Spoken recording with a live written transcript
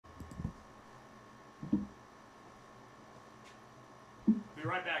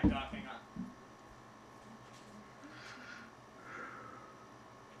right back, Doc. Hang on.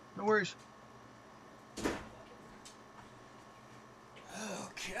 No worries.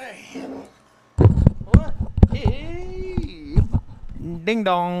 Okay. What? Hey. Ding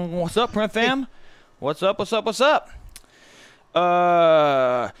dong. What's up, Print Fam? What's up? What's up? What's up?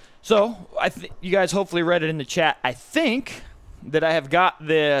 So you guys hopefully read it in the chat. I think that I have got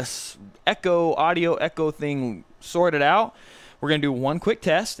this audio echo thing sorted out. We're going to do one quick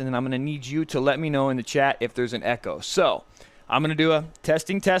test, and then I'm going to need you to let me know in the chat if there's an echo. So I'm going to do a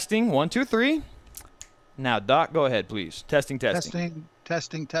testing, 1, 2, 3. Now, Doc, go ahead, please. Testing. Testing,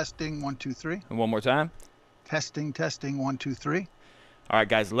 1, 2, 3. And one more time. Testing, 1, 2, 3. All right,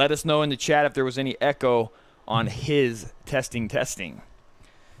 guys, let us know in the chat if there was any echo on his testing.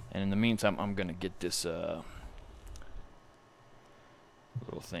 And in the meantime, I'm going to get this little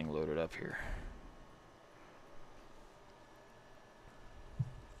thing loaded up here.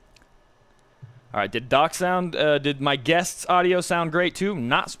 All right, did my guest's audio sound great too?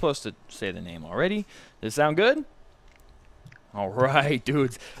 Not supposed to say the name already. Does it sound good? All right,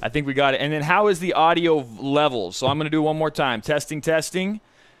 dudes. I think we got it. And then how is the audio levels? So I'm going to do one more time. Testing.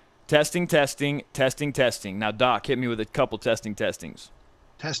 Now, Doc, hit me with a couple testings. Testing.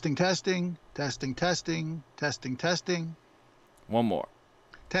 One more.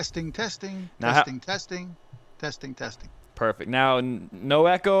 Testing. Now, Testing. Perfect. Now, no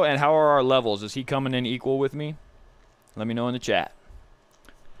echo, and how are our levels? Is he coming in equal with me? Let me know in the chat.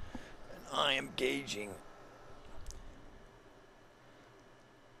 And I am gauging.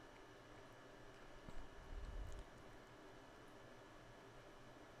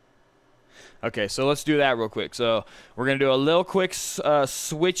 Okay, so let's do that real quick. So we're going to do a little quick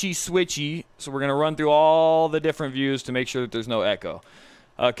switchy. So we're going to run through all the different views to make sure that there's no echo.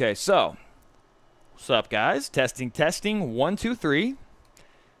 Okay, so what's up, guys? Testing, 1, 2, 3.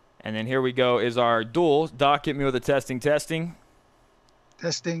 And then here we go is our dual. Doc, hit me with a testing. Testing,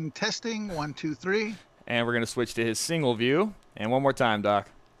 1, 2, 3. And we're going to switch to his single view. And one more time, Doc.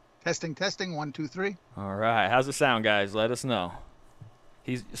 Testing, 1, 2, 3. All right. How's it sound, guys? Let us know.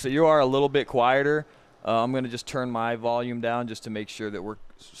 So you are a little bit quieter. I'm going to just turn my volume down just to make sure that we're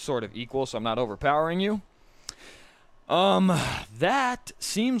sort of equal so I'm not overpowering you. That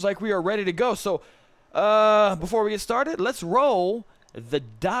seems like we are ready to go. So before we get started, let's roll the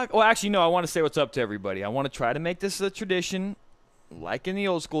doc. Oh, actually, no, I want to say what's up to everybody. I want to try to make this a tradition like in the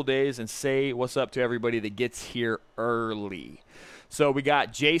old school days and say what's up to everybody that gets here early. So we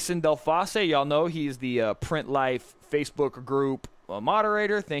got Jason Delfase. Y'all know he's the Print Life Facebook group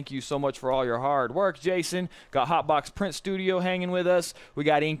moderator. Thank you so much for all your hard work, Jason. Got Hotbox Print Studio hanging with us. We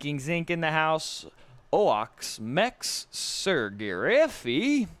got Inking Zinc in the house. Oax Mex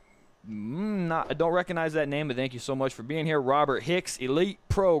Sergirifi. I don't recognize that name, but thank you so much for being here. Robert Hicks, Elite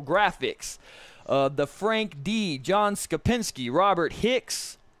Pro Graphics. The Frank D, John Skopinski, Robert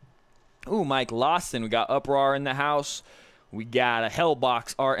Hicks. Ooh, Mike Lawson. We got Uproar in the house. We got a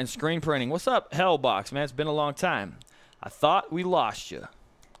Hellbox Art and Screen Printing. What's up, Hellbox, man? It's been a long time. I thought we lost you.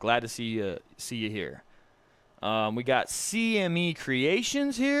 Glad to see you here. We got CME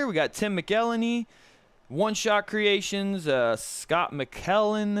Creations here. We got Tim McElhenney, One Shot Creations, Scott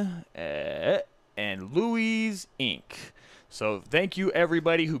McKellen, and Louise Inc. So thank you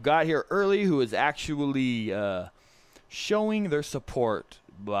everybody who got here early, who is actually showing their support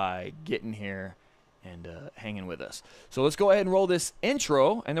by getting here and hanging with us. So let's go ahead and roll this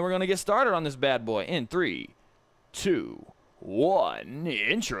intro, and then we're going to get started on this bad boy in 3, 2, 1,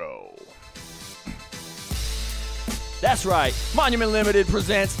 intro. That's right, Monument Limited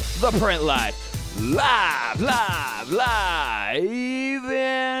presents The Print Life. Live,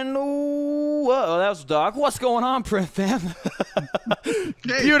 and whoa, that was Doc. What's going on, Print Fam?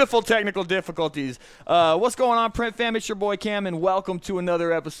 Beautiful technical difficulties. What's going on, Print Fam? It's your boy Cam, and welcome to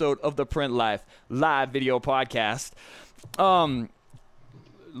another episode of The Print Life live video podcast.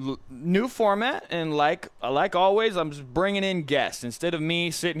 New format, and like always, I'm just bringing in guests. Instead of me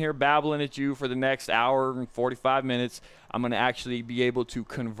sitting here babbling at you for the next hour and 45 minutes, I'm going to actually be able to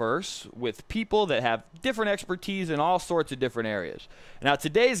converse with people that have different expertise in all sorts of different areas. Now,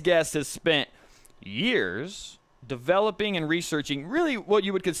 today's guest has spent years developing and researching really what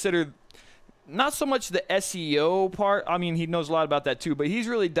you would consider not so much the SEO part. I mean, he knows a lot about that too, but he's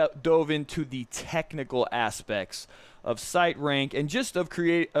really dove into the technical aspects of site rank and just of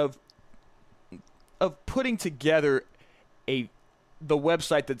putting together the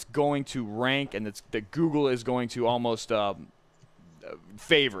website that's going to rank and that Google is going to almost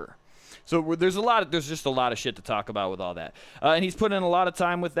favor. So there's just a lot of shit to talk about with all that, and he's put in a lot of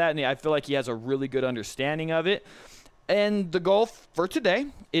time with that, and I feel like he has a really good understanding of it. And the goal for today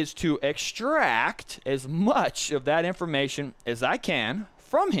is to extract as much of that information as I can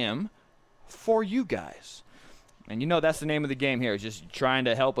from him for you guys. And that's the name of the game here, is just trying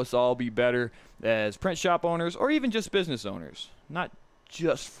to help us all be better as print shop owners or even just business owners. Not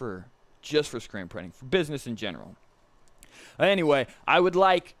just for screen printing, for business in general. Anyway, I would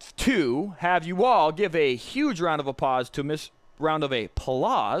like to have you all give a huge round of applause to Mr.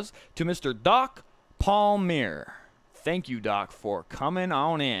 Doc Palmer. Thank you, Doc, for coming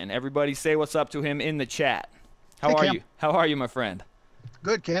on in. Everybody say what's up to him in the chat. How are you? How are you, my friend?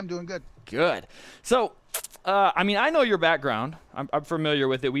 Good, Cam. Doing good. Good. So, I know your background. I'm familiar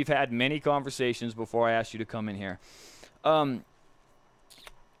with it. We've had many conversations before I asked you to come in here.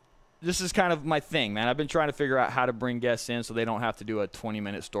 This is kind of my thing, man. I've been trying to figure out how to bring guests in so they don't have to do a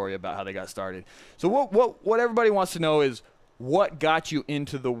 20-minute story about how they got started. So what everybody wants to know is, what got you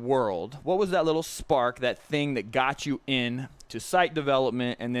into the world? What was that little spark, that thing that got you in to site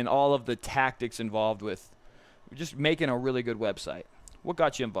development and then all of the tactics involved with just making a really good website? What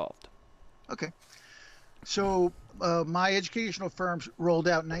got you involved? Okay. So my educational firms rolled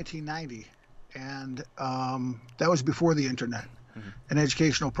out in 1990, and that was before the internet. Mm-hmm. An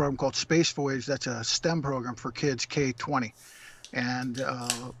educational program called Space Voyage. That's a STEM program for kids K-20. And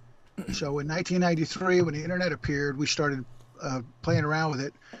so in 1993, when the internet appeared, we started playing around with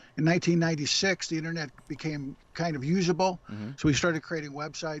it. In 1996, the internet became kind of usable, so we started creating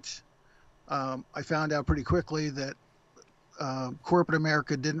websites. I found out pretty quickly that corporate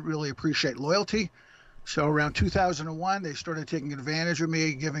America didn't really appreciate loyalty. So around 2001, they started taking advantage of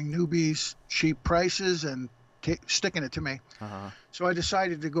me, giving newbies cheap prices and sticking it to me. So I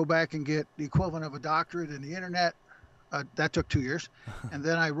decided to go back and get the equivalent of a doctorate in the internet. That took 2 years. And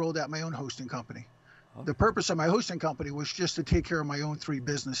then I rolled out my own hosting company. Okay. The purpose of my hosting company was just to take care of my own 3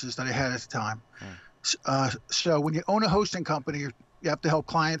 businesses that I had at the time. So when you own a hosting company, you have to help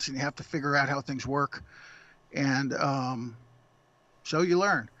clients and you have to figure out how things work. And so you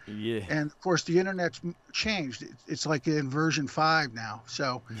learn. Yeah. And of course, the internet's changed. It's like in version 5 now.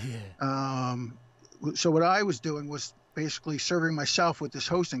 So, so what I was doing was basically serving myself with this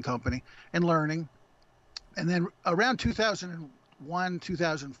hosting company and learning. And then around 2001,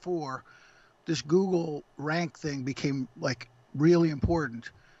 2004, this Google rank thing became like really important.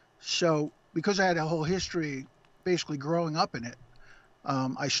 So because I had a whole history basically growing up in it,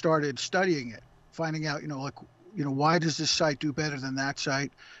 I started studying it, finding out, why does this site do better than that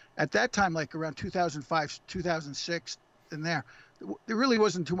site? At that time, like around 2005, 2006, there really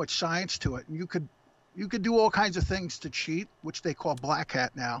wasn't too much science to it. And you could do all kinds of things to cheat, which they call black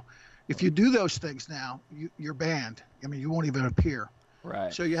hat now. If you do those things now, you're banned. I mean, you won't even appear.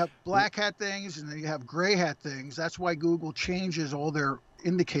 Right. So you have black hat things and then you have gray hat things. That's why Google changes all their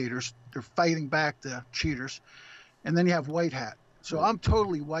indicators. They're fighting back the cheaters. And then you have white hat. So I'm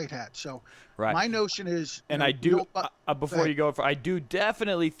totally white hat. So my notion is, and I do before you go, I do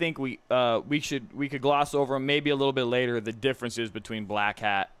definitely think we could gloss over maybe a little bit later the differences between black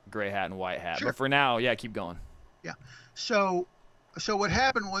hat, gray hat, and white hat. Sure. But for now, keep going. Yeah. So what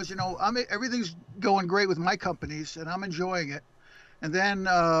happened was, everything's going great with my companies and I'm enjoying it. And then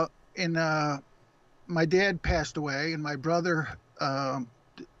my dad passed away and my brother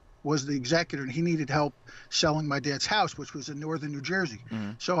was the executor and he needed help selling my dad's house, which was in northern New Jersey.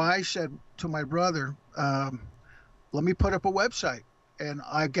 So I said to my brother, let me put up a website and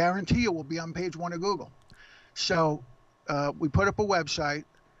I guarantee it will be on page 1 of Google. So we put up a website.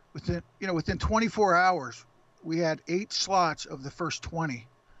 Within 24 hours, we had 8 slots of the first 20.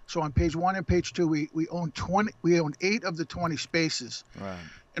 So on page 1 and page 2, we owned 20. We owned 8 of the 20 spaces. Right.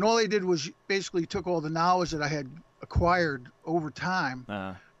 And all they did was basically took all the knowledge that I had acquired over time.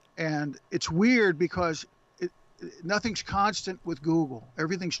 And it's weird because nothing's constant with Google.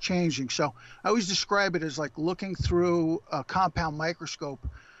 Everything's changing. So I always describe it as like looking through a compound microscope.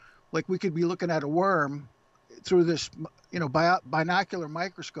 Like we could be looking at a worm through this, binocular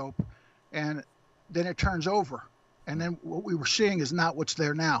microscope, and then it turns over. And then what we were seeing is not what's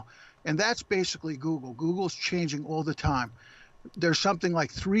there now. And that's basically Google. Google's changing all the time. There's something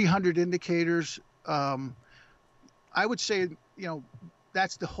like 300 indicators. I would say,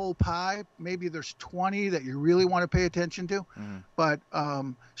 that's the whole pie. Maybe there's 20 that you really want to pay attention to. But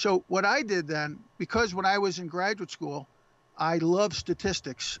so what I did then, because when I was in graduate school, I love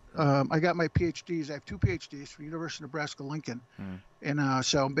statistics. I got my PhDs. I have 2 PhDs from University of Nebraska, Lincoln. And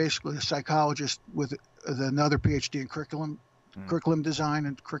so I'm basically a psychologist with another PhD in curriculum design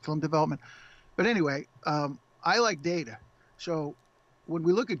and curriculum development. But anyway, I like data. So when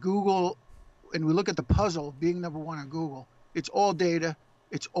we look at Google and we look at the puzzle of being number 1 on Google, it's all data.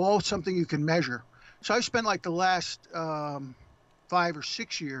 It's all something you can measure. So I spent like the last 5 or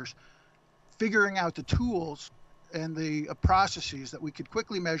 6 years figuring out the tools and the processes that we could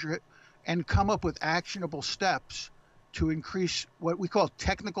quickly measure it and come up with actionable steps to increase what we call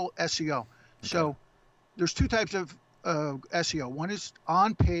technical SEO. Okay. So there's two types of SEO. One is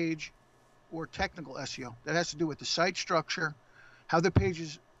on-page or technical SEO. That has to do with the site structure, how the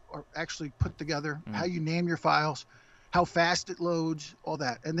pages are actually put together, how you name your files, how fast it loads, all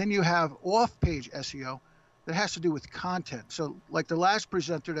that. And then you have off-page SEO that has to do with content. So like the last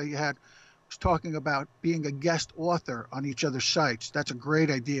presenter that you had was talking about being a guest author on each other's sites. That's a great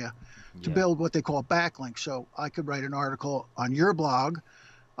idea to build what they call backlinks. So I could write an article on your blog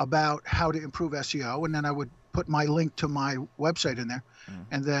about how to improve SEO, and then I would put my link to my website in there,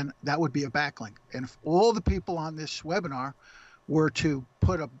 and then that would be a backlink. And if all the people on this webinar were to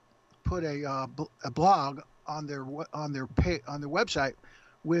put a blog on their website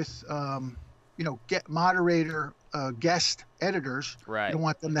with get moderator guest editors, right? You don't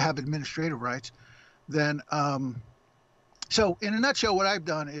want them to have administrative rights. Then so in a nutshell, what I've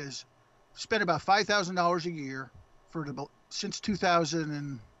done is spent about $5,000 a year since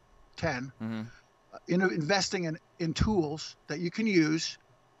 2010 in investing in tools that you can use.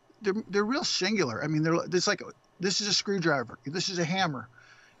 They're real singular. I mean, this is a screwdriver, this is a hammer,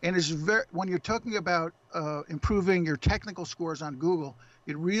 and it's when you're talking about improving your technical scores on Google,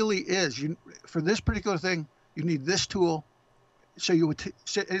 it really is. For this particular thing, you need this tool. So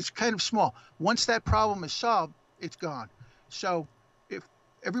it's kind of small. Once that problem is solved, it's gone. So if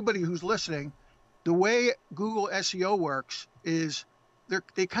everybody who's listening, the way Google SEO works is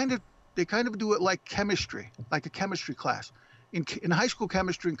they kind of do it like chemistry, like a chemistry class. In high school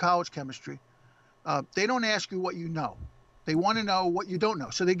chemistry and college chemistry, they don't ask you what you know. They want to know what you don't know.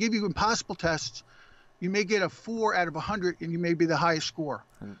 So they give you impossible tests. You may get a 4 out of 100, and you may be the highest score.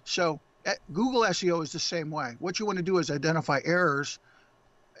 So Google SEO is the same way. What you want to do is identify errors,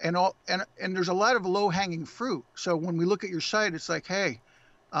 and there's a lot of low-hanging fruit. So when we look at your site, it's like, hey,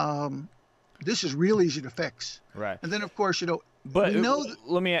 this is real easy to fix. Right. And then of course, But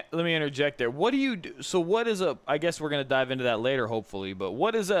let me interject there. What do you do? So what is I guess we're going to dive into that later, hopefully. But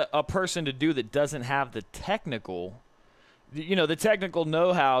what is a person to do that doesn't have the technical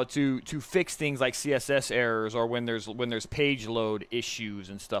know-how to fix things like CSS errors or when there's page load issues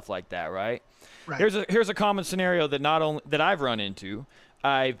and stuff like that, right? Right. Here's a common scenario that I've run into.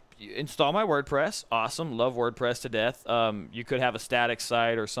 I install my WordPress. Awesome. Love WordPress to death. You could have a static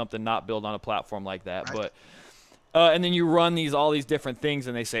site or something not built on a platform like that, right. But and then you run all these different things,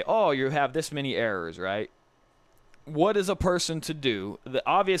 and they say, oh, you have this many errors, right? What is a person to do that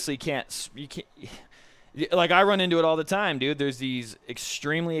obviously you can't, like I run into it all the time, dude. There's these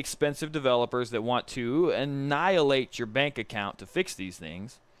extremely expensive developers that want to annihilate your bank account to fix these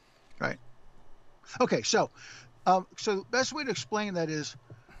things. Right. Okay, so the best way to explain that is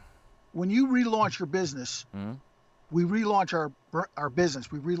when you relaunch your business, we relaunch our business.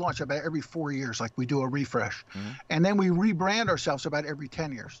 We relaunch about every 4 years, like we do a refresh. And then we rebrand ourselves about every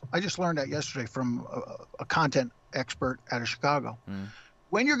 10 years. I just learned that yesterday from a content expert out of Chicago.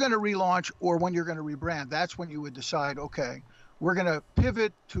 When you're going to relaunch or when you're going to rebrand, that's when you would decide, okay, we're going to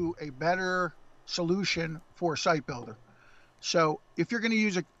pivot to a better solution for a site builder. So if you're going to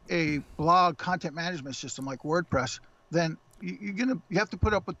use a blog content management system like WordPress, then you have to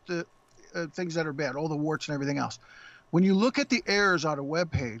put up with the things that are bad, all the warts and everything else. When you look at the errors on a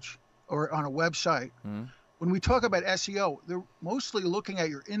web page or on a website, when we talk about SEO, they're mostly looking at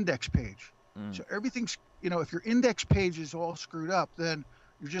your index page. So everything's, if your index page is all screwed up, then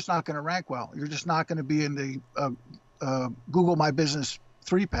you're just not going to rank well. You're just not going to be in the Google My Business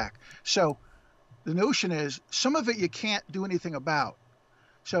 3-pack. So the notion is some of it you can't do anything about.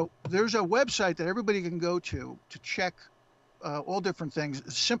 So there's a website that everybody can go to check all different things.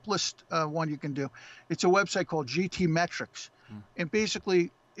 The simplest one you can do, it's a website called GTmetrix. And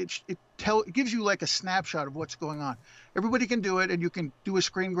basically it gives you like a snapshot of what's going on. Everybody can do it, and you can do a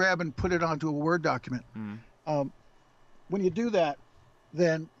screen grab and put it onto a Word document. When you do that,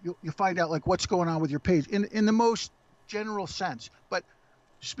 then you find out like what's going on with your page in the most general sense. But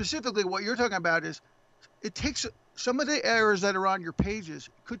specifically what you're talking about is it takes some of the errors that are on your pages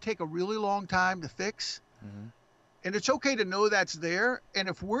could take a really long time to fix. And it's okay to know that's there. And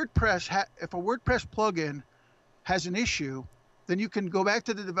if WordPress if a WordPress plugin has an issue, then you can go back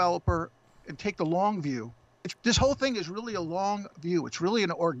to the developer and take the long view. This whole thing is really a long view. It's really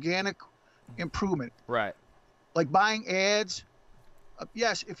an organic improvement. Right. Like buying ads.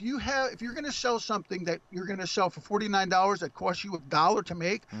 Yes, if you're going to sell something that you're going to sell for $49 that costs you $1 to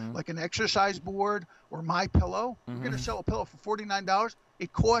make, like an exercise board or my pillow, you're going to sell a pillow for $49.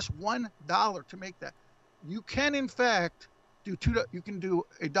 It costs $1 to make that. You can, in fact, do you can do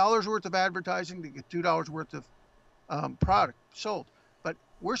 $1 worth of advertising to get $2 worth of product sold. But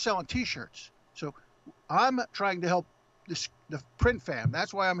we're selling T-shirts, so I'm trying to help the print fam.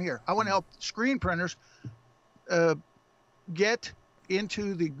 That's why I'm here. I want to help screen printers get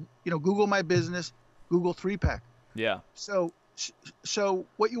into the Google My Business, Google 3-pack. Yeah. So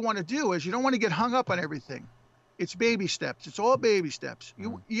what you want to do is you don't want to get hung up on everything. It's baby steps. It's all baby steps.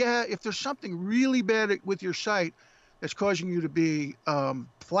 If there's something really bad with your site that's causing you to be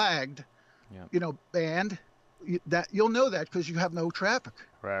flagged, banned, that you'll know that because you have no traffic.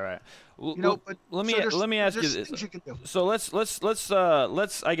 Right. But let me ask you this. You can do. So let's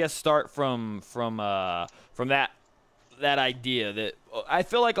I guess start from that idea that I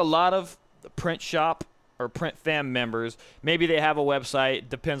feel like a lot of print shop or print fam members, maybe they have a website,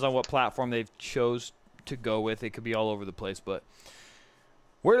 depends on what platform they've chose to go with. It could be all over the place, but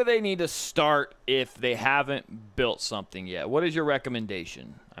where do they need to start if they haven't built something yet? What is your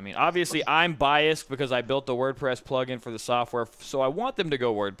recommendation? I mean, obviously I'm biased because I built the WordPress plugin for the software, so I want them to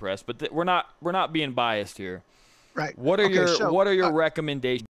go WordPress, but we're not being biased here. Right. What are your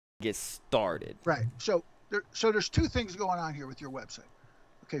recommendations to get started? Right. So there's two things going on here with your website.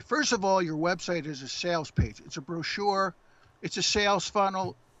 Okay, first of all, your website is a sales page. It's a brochure. It's a sales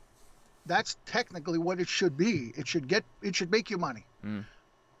funnel. That's technically what it should be. It should make you money.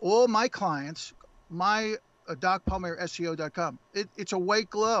 All my clients, my DocPalmerSEO.com, it's a white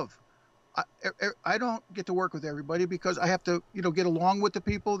glove. I don't get to work with everybody because I have to, get along with the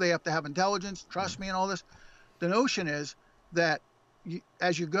people. They have to have intelligence, trust me, and all this. The notion is that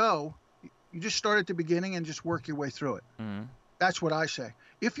as you go, you just start at the beginning and just work your way through it. That's what I say.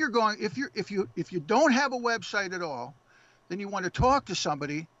 If you don't have a website at all, then you want to talk to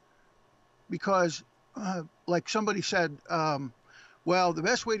somebody because, like somebody said, well, the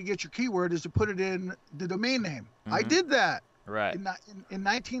best way to get your keyword is to put it in the domain name. I did that. Right. In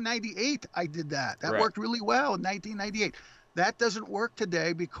 1998, I did that. That worked really well in 1998. That doesn't work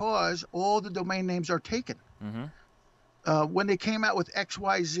today because all the domain names are taken. When they came out with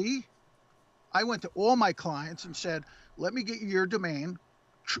XYZ, I went to all my clients and said, let me get you your domain,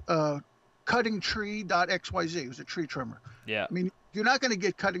 cuttingtree.xyz. It was a tree trimmer. Yeah. I mean, you're not going to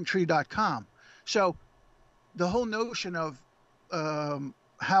get cuttingtree.com. So the whole notion of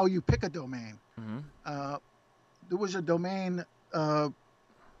how you pick a domain, there was a domain, I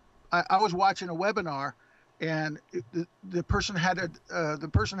was watching a webinar and the person had a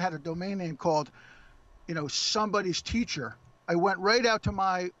domain name called, somebody's teacher. I went right out to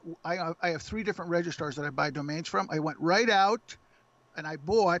I have 3 different registrars that I buy domains from. I went right out and I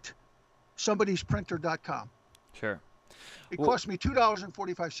bought somebody'sprinter.com. Sure. It cost me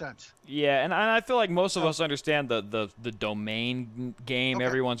 $2.45. Yeah, and I feel like most of us understand the domain game. Okay.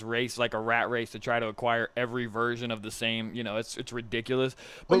 Everyone's race like a rat race to try to acquire every version of the same. It's ridiculous.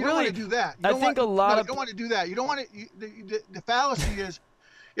 But you don't want to do that. You don't want to do that. You don't want to. The fallacy is,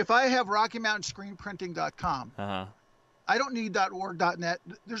 if I have RockyMountainScreenPrinting.com, I don't need .org, .net.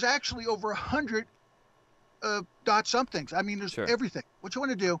 There's actually over 100 dot somethings. I mean, there's everything. What you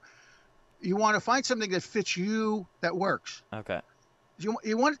want to do, you want to find something that fits you, that works. Okay.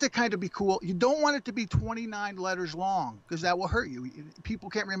 You want it to kind of be cool. You don't want it to be 29 letters long because that will hurt you. People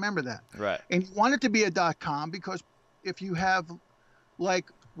can't remember that. Right. And you want it to be a .com because if you have, like,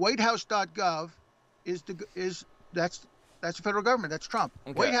 whitehouse.gov that's the federal government. That's Trump.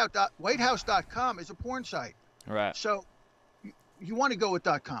 Okay. Whitehouse.com is a porn site. Right. So you want to go with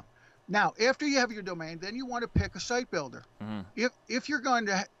 .com. Now, after you have your domain, then you want to pick a site builder. If you're going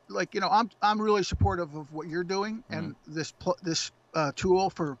to, I'm really supportive of what you're doing and this tool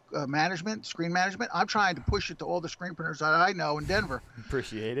for management, screen management. I'm trying to push it to all the screen printers that I know in Denver.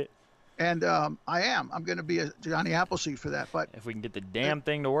 Appreciate it. And I'm going to be a Johnny Appleseed for that. But if we can get the damn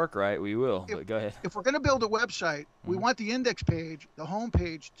thing to work right, we will. But go ahead. If we're going to build a website, we want the index page, the home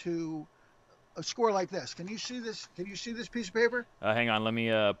page, to score like this. Can you see this? Can you see this piece of paper? Hang on. Let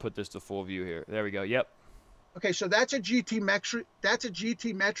me put this to full view here. There we go. Yep. Okay, so that's a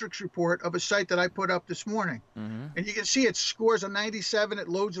GTmetrix report of a site that I put up this morning. And you can see it scores a 97. It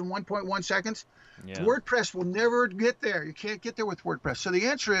loads in 1.1 seconds. Yeah. WordPress will never get there. You can't get there with WordPress. So the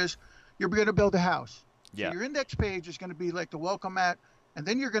answer is you're going to build a house. Yeah. So your index page is going to be like the welcome mat, and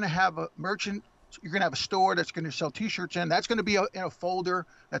then you're going to have a merchant. You're going to have a store that's going to sell T-shirts in. That's going to be in a folder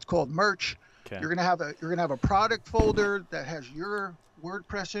that's called merch. Okay. You're going to have a product folder that has your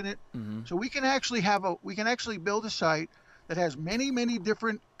WordPress in it. So we can actually build a site that has many, many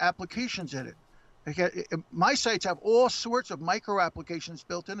different applications in it. My sites have all sorts of micro applications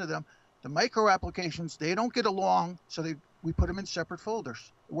built into them. The micro applications, they don't get along, so we put them in separate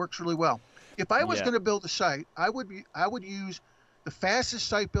folders. It works really well. If I was going to build a site, I would use the fastest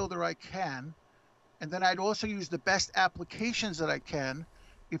site builder I can, and then I'd also use the best applications that I can.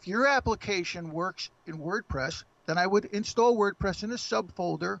 If your application works in WordPress, then I would install WordPress in a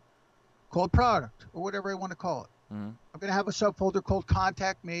subfolder called product, or whatever I want to call it. I'm going to have a subfolder called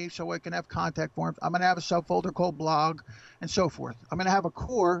contact me, so I can have contact forms. I'm going to have a subfolder called blog, and so forth. I'm going to have a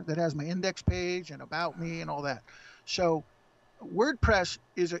core that has my index page and about me and all that. So WordPress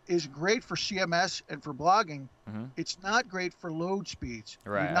is great for CMS and for blogging. It's not great for load speeds.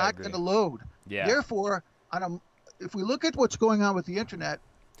 Right, You're not going to load. Yeah. Therefore, if we look at what's going on with the internet.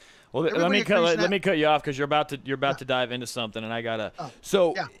 Well, let me cut you off because you're about to dive into something, and I gotta.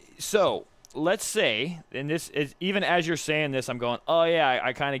 So let's say, and this is even as you're saying this, I'm going, oh yeah,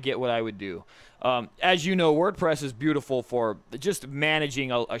 I kind of get what I would do. As you know, WordPress is beautiful for just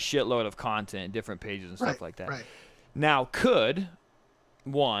managing a shitload of content, different pages and stuff like that. Right. Now,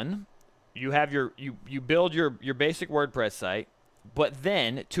 you have you build your basic WordPress site, but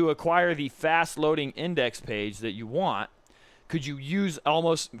then to acquire the fast loading index page that you want, could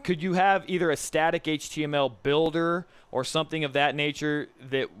you have either a static HTML builder or something of that nature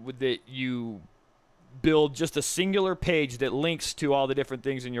that you build just a singular page that links to all the different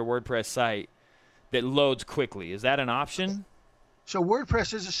things in your WordPress site that loads quickly? Is that an option? So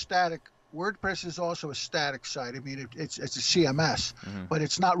WordPress is also a static site. I mean, it's a CMS, but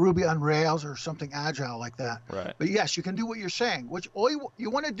it's not Ruby on Rails or something agile like that. Right. But yes, you can do what you're saying. You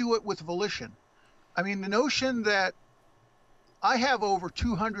want to do it with volition. I mean, the notion that I have over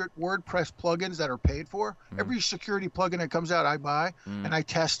 200 WordPress plugins that are paid for. Every security plugin that comes out, I buy, and I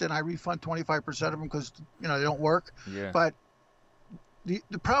test and I refund 25% of them because they don't work. Yeah. But the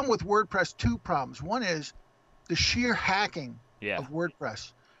problem with WordPress, two problems. One is the sheer hacking of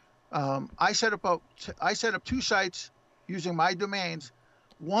WordPress. I set up two sites using my domains.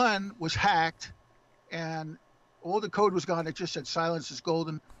 One was hacked, and all the code was gone. It just said silence is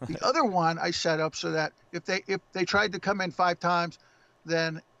golden. The other one I set up so that if they tried to come in 5 times,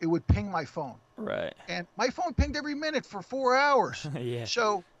 then it would ping my phone. Right. And my phone pinged every minute for 4 hours. Yeah.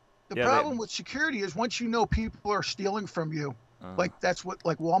 So the problem with security is once you know people are stealing from you, like that's what,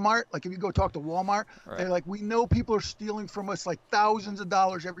 like Walmart, like if you go talk to Walmart, they're like, we know people are stealing from us like thousands of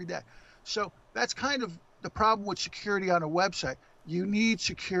dollars every day. So that's kind of the problem with security on a website. You need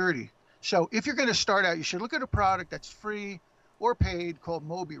security. So if you're going to start out, you should look at a product that's free or paid called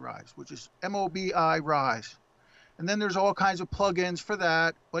Mobirise, which is Mobirise. And then there's all kinds of plugins for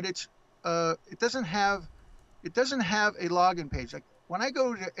that, but it doesn't have a login page. Like when I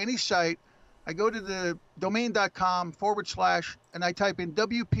go to any site, I go to the domain.com / and I type in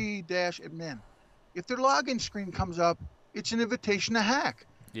WP-admin. If their login screen comes up, it's an invitation to hack.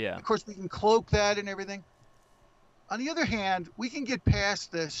 Yeah. Of course, we can cloak that and everything. On the other hand, we can get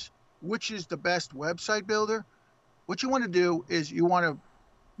past this, which is the best website builder. What you want to do is you want to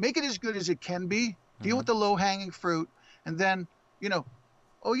make it as good as it can be, deal with the low-hanging fruit, and then,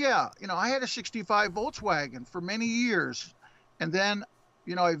 I had a 65 Volkswagen for many years, and then,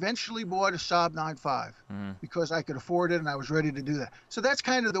 I eventually bought a Saab 9.5 because I could afford it and I was ready to do that. So that's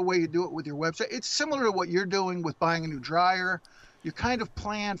kind of the way you do it with your website. It's similar to what you're doing with buying a new dryer. You kind of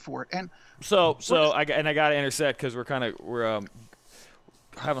plan for it. And I got to intersect because we're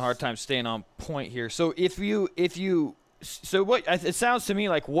having a hard time staying on point here. So it sounds to me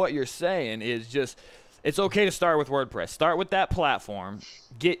like what you're saying is just, it's okay to start with WordPress. Start with that platform,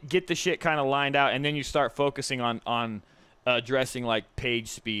 get the shit kind of lined out, and then you start focusing on addressing like page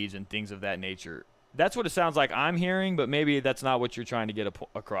speeds and things of that nature. That's what it sounds like I'm hearing, but maybe that's not what you're trying to get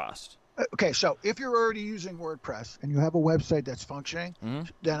across. Okay, so if you're already using WordPress and you have a website that's functioning,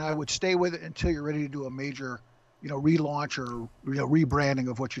 then I would stay with it until you're ready to do a major relaunch or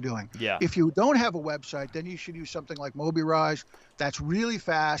rebranding of what you're doing. Yeah. If you don't have a website, then you should use something like Mobirise that's really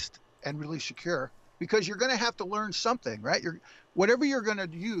fast and really secure, because you're going to have to learn something, right? Whatever you're going to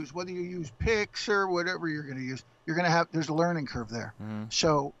use, whether you use Pix or whatever you're going to use, there's a learning curve there.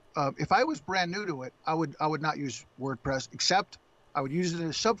 So if I was brand new to it, I would not use WordPress, except I would use it in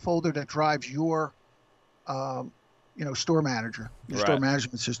a subfolder that drives your store manager, your store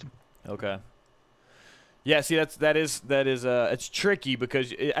management system. Okay. Yeah, see, that is it's tricky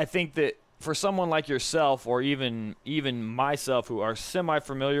because I think that for someone like yourself or even myself who are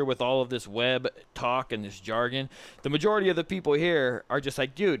semi-familiar with all of this web talk and this jargon, the majority of the people here are just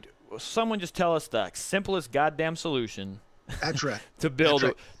like, dude, someone just tell us the simplest goddamn solution That's right. to build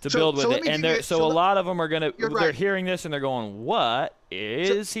That's right. build with let it. me And give you, so a lot of them are gonna you're they're right. hearing this and they're going, "What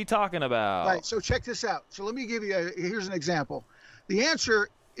is he talking about?" Right. So check this out. So let me give you here's an example. The answer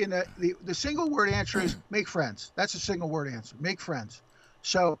in the single word answer is make friends. That's a single word answer. Make friends.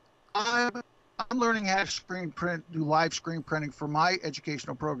 So I'm learning how to screen print, do live screen printing for my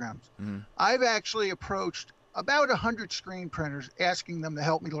educational programs. I've actually approached about 100 screen printers asking them to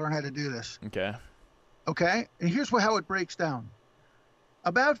help me learn how to do this. Okay. Okay. And here's how it breaks down.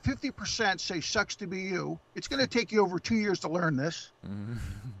 About 50% say sucks to be you. It's going to take you over 2 years to learn this.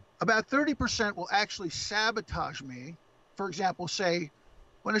 About 30% will actually sabotage me. For example, say,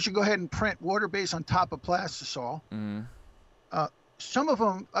 why don't you go ahead and print water-based on top of plastisol? Some of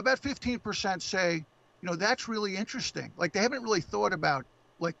them, about 15% say, that's really interesting. Like they haven't really thought about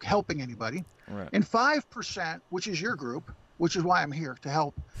like helping anybody. Right. And 5%, which is your group, which is why I'm here to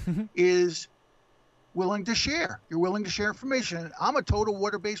help, is willing to share. You're willing to share information. I'm a total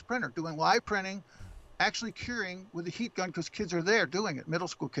water-based printer doing live printing, actually curing with a heat gun because kids are there doing it, middle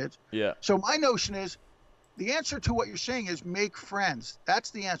school kids. Yeah. So my notion is the answer to what you're saying is make friends.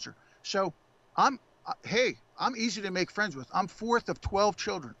 That's the answer. So I'm easy to make friends with. I'm fourth of 12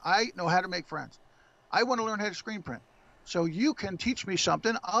 children. I know how to make friends. I want to learn how to screen print. So you can teach me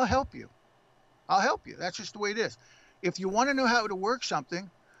something. I'll help you. That's just the way it is. If you want to know how to work something,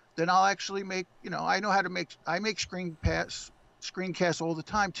 then I'll actually make, I know how to make screencasts all the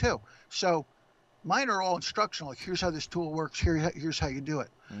time too. So mine are all instructional. Like, here's how this tool works. Here's how you do it.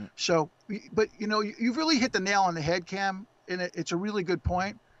 So, but you really hit the nail on the head, Cam, and it's a really good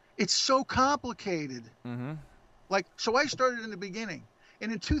point. It's so complicated. Like, so I started in the beginning,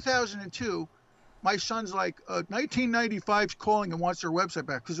 and in 2002, my son's like, 1995's calling and wants their website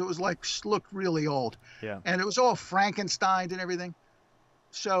back because it was like looked really old. Yeah. And it was all Frankenstein and everything.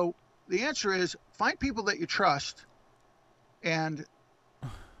 So the answer is find people that you trust and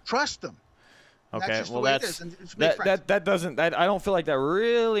trust them. Okay, well that doesn't I don't feel like that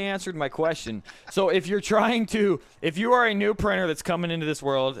really answered my question. So if you are a new printer that's coming into this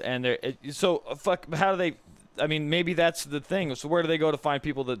world and how do they? I mean, maybe that's the thing. So where do they go to find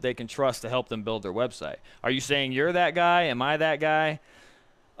people that they can trust to help them build their website? Are you saying you're that guy? Am I that guy?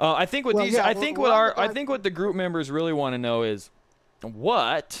 I think what the group members really want to know is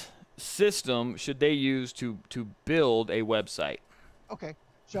what system should they use to build a website? Okay.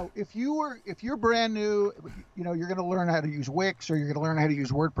 So if you're brand new, you're going to learn how to use Wix or you're going to learn how to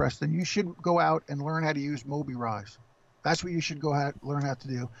use WordPress, then you should go out and learn how to use Mobirise. That's what you should learn how to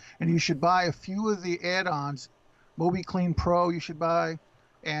do. And you should buy a few of the add-ons. Mobiclean Pro you should buy,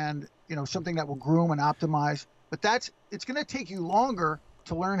 and something that will groom and optimize. But it's going to take you longer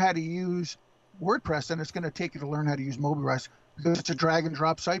to learn how to use WordPress than it's going to take you to learn how to use Mobirise because it's a drag and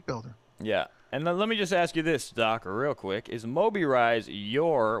drop site builder. Yeah. And then let me just ask you this, Doc, real quick. Is Mobirise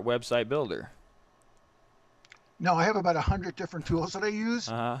your website builder? No, I have about 100 different tools that I use.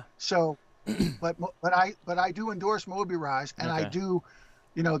 So, but I do endorse Mobirise, and Okay. I do,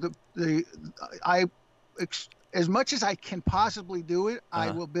 as much as I can possibly do it, I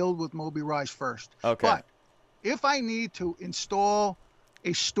will build with Mobirise first. Okay. But if I need to install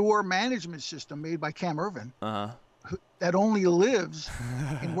a store management system made by Cam Irvin, that only lives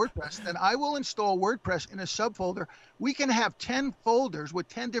in WordPress, then I will install WordPress in a subfolder. We can have 10 folders with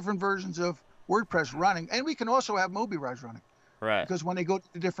 10 different versions of WordPress running, and we can also have Mobirise running. Right. Because when they go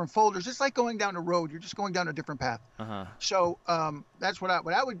to the different folders, it's like going down a road. You're just going down a different path. So that's what I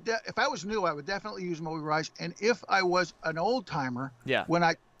would. If I was new, I would definitely use Mobirise. And if I was an old timer, when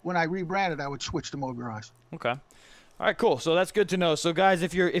I rebranded, I would switch to Mobirise. Okay. All right, cool. So that's good to know. So guys,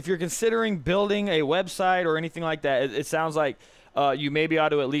 if you're considering building a website or anything like that, it sounds like you maybe ought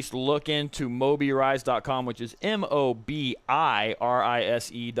to at least look into mobirise.com, which is mobirise.com.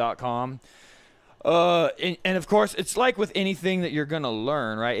 And of course, it's like with anything that you're going to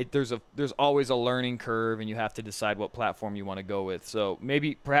learn, right? There's always a learning curve, and you have to decide what platform you want to go with. So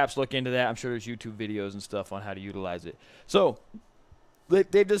perhaps look into that. I'm sure there's YouTube videos and stuff on how to utilize it. So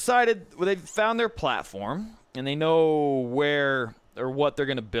they've decided, they've found their platform, and they know where or what they're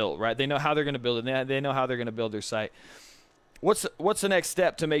going to build, right? They know how they're going to build it. They know how they're going to build their site. What's the next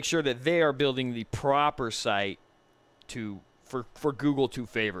step to make sure that they are building the proper site for Google to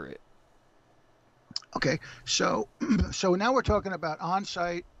favor it? Okay, so now we're talking about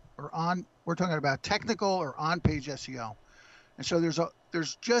on-site we're talking about technical or on-page SEO, and so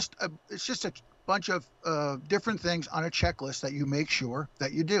it's just a bunch of different things on a checklist that you make sure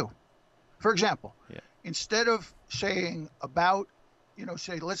that you do. For example, instead of saying about, let's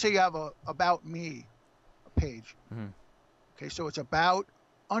say you have a about me page. Okay, so it's about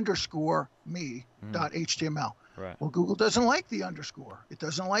 _me.html. Right. Well, Google doesn't like the underscore. It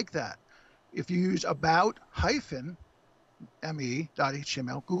doesn't like that. If you use about hyphen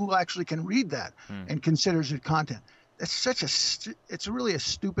me.html, Google actually can read that and considers it content. That's such it's really a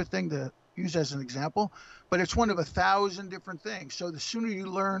stupid thing to use as an example, but it's one of 1,000 different things. So the sooner you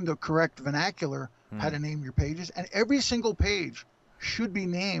learn the correct vernacular, how to name your pages, and every single page should be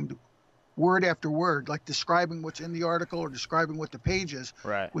named word after word, like describing what's in the article or describing what the page is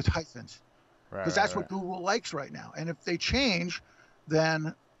with hyphens. Because that's what Google likes right now. And if they change,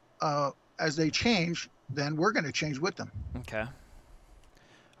 then as they change, then we're going to change with them.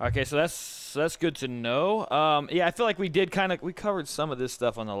 Okay, so that's good to know. Yeah, I feel like we covered some of this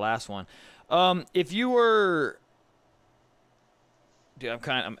stuff on the last one. If you were, dude,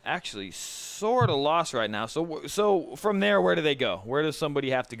 I'm actually sort of lost right now. So from there, where do they go? Where does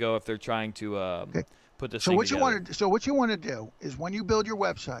somebody have to go if they're trying to put this thing together? So what you want to do is when you build your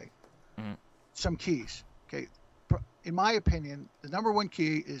website, some keys. Okay, in my opinion, the number one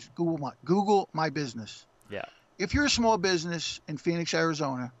key is Google My Business. Yeah. If you're a small business in Phoenix,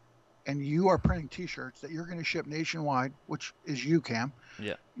 Arizona, and you are printing T-shirts that you're going to ship nationwide, which is you, Cam.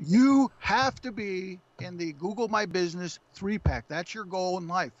 Yeah. You have to be in the Google My Business 3-pack. That's your goal in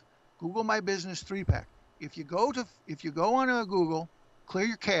life. Google My Business 3-pack. If you go on Google, clear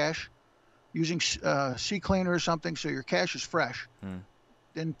your cache using CCleaner or something, so your cache is fresh.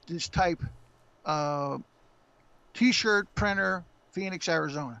 Then just type T-shirt printer Phoenix,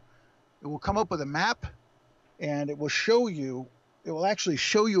 Arizona. It will come up with a map, and it will show you. It will actually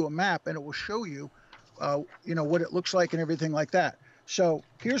show you a map, and it will show you, what it looks like and everything like that. So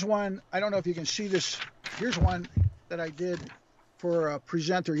here's one. I don't know if you can see this. Here's one that I did for a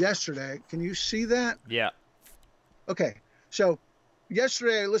presenter yesterday. Can you see that? Yeah. Okay. So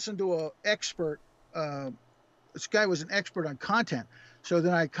yesterday I listened to an expert. This guy was an expert on content. So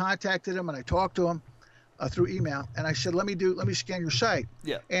then I contacted him and I talked to him through email, and I said, let me scan your site.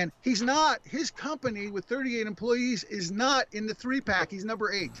 Yeah. And his company with 38 employees is not in the 3-pack. He's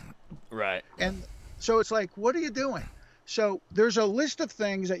number 8. Right. And so it's like, what are you doing? So there's a list of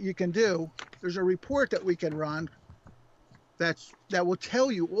things that you can do. There's a report that we can run that will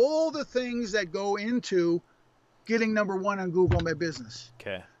tell you all the things that go into getting number 1 on Google My Business.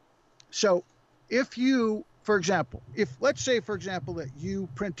 Okay. So if you, let's say that you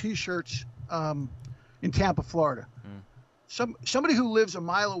print T-shirts in Tampa, Florida. Somebody who lives a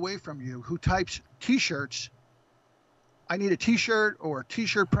mile away from you who types T-shirts, I need a T-shirt or a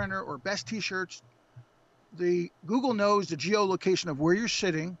T-shirt printer or best T-shirts, the Google knows the geolocation of where you're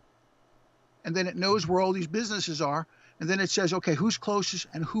sitting, and then it knows where all these businesses are, and then it says, okay, who's closest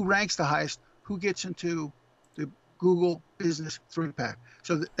and who ranks the highest, who gets into the Google Business 3-pack.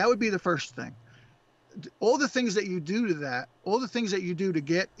 So that would be the first thing. All the things that you do to that, all the things that you do to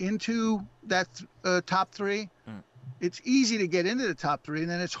get into that top 3, it's easy to get into the top 3, and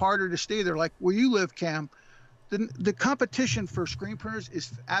then it's harder to stay there. Like where you live, Cam, the competition for screen printers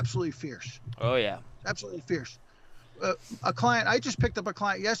is absolutely fierce. Oh, yeah. Absolutely fierce. I just picked up a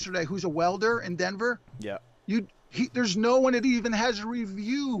client yesterday who's a welder in Denver. Yeah. There's no one that even has a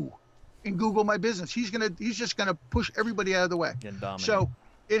review in Google My Business. He's just gonna push everybody out of the way. So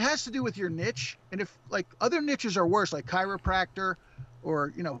it has to do with your niche, and if like other niches are worse, like chiropractor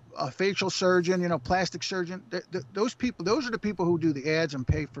or a facial surgeon, plastic surgeon, those are the people who do the ads and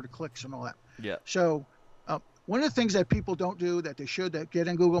pay for the clicks and all that. Yeah. So one of the things that people don't do that they should that get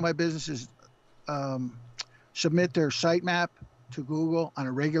in Google My Business is submit their sitemap to Google on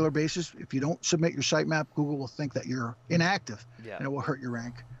a regular basis. If you don't submit your sitemap, Google will think that you're inactive, and it will hurt your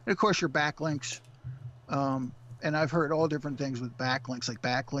rank. And of course, your backlinks. And I've heard all different things with backlinks, like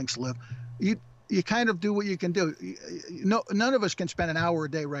backlinks live. You kind of do what you can do. None of us can spend an hour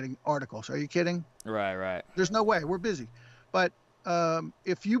a day writing articles. Are you kidding? Right. There's no way. We're busy. But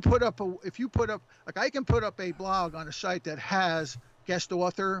if you put up, like I can put up a blog on a site that has guest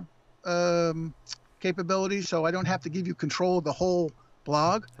author capabilities, so I don't have to give you control of the whole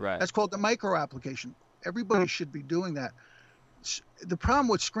blog. Right. That's called the micro application. Everybody should be doing that. The problem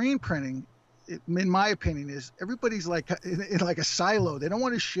with screen printing, in my opinion, is everybody's like in like a silo. They don't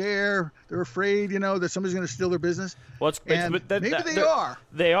want to share. They're afraid, that somebody's going to steal their business. Well, maybe they are.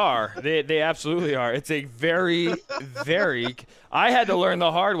 They are. They absolutely are. It's a very, very. I had to learn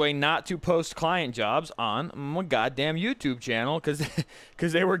the hard way not to post client jobs on my goddamn YouTube channel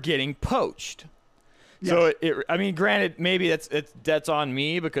because they were getting poached. Yes. So granted, maybe that's on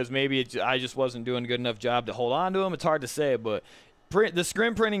me because maybe I just wasn't doing a good enough job to hold on to them. It's hard to say, but the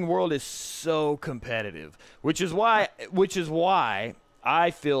screen printing world is so competitive, which is why I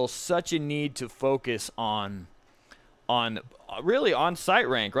feel such a need to focus on on really on site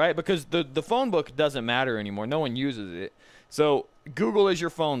rank, right? Because the phone book doesn't matter anymore. No one uses it. So Google is your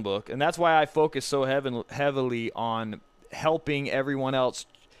phone book, and that's why I focus so heavily on helping everyone else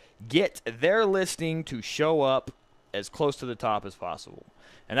get their listing to show up as close to the top as possible.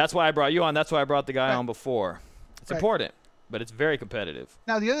 And that's why I brought you on. That's why I brought the guy on before. It's important, but it's very competitive.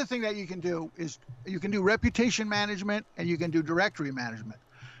 Now, the other thing that you can do is you can do reputation management and you can do directory management.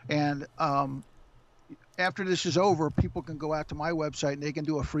 And after this is over, people can go out to my website and they can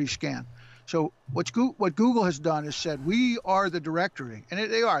do a free scan. So what Google has done is said, we are the directory.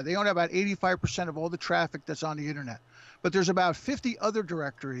 And they are. They own about 85% of all the traffic that's on the internet. But there's about 50 other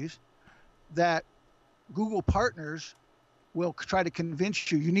directories that Google partners will try to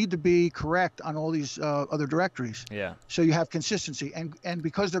convince you need to be correct on all these other directories. Yeah. So you have consistency. And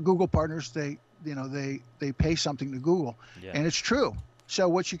because they're Google partners, they pay something to Google. Yeah. And it's true. So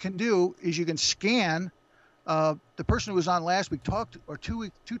what you can do is you can scan. The person who was on last week talked, or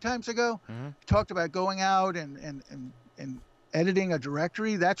 2 times ago, talked about going out and editing a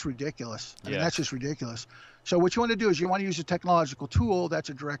directory. That's ridiculous. I mean, that's just ridiculous. So what you want to do is you want to use a technological tool that's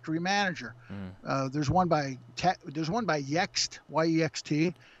a directory manager. There's one by Yext,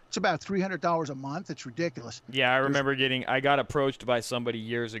 Y-E-X-T. It's about $300 a month. It's ridiculous. Yeah, I remember I got approached by somebody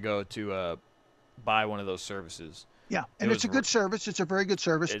years ago to buy one of those services. Yeah, and it's a good service. It's a very good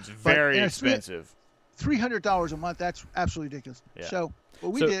service. It's very expensive. $300 a month, that's absolutely ridiculous. Yeah. So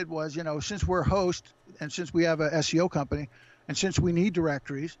what we did was, since we're a host and since we have a SEO company and since we need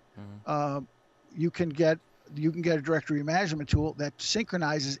directories, you can get a directory management tool that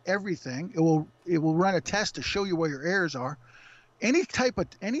synchronizes everything. It will run a test to show you where your errors are.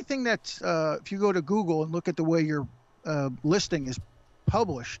 Anything that's if you go to Google and look at the way your listing is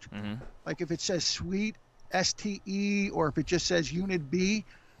published, like if it says suite STE or if it just says unit B,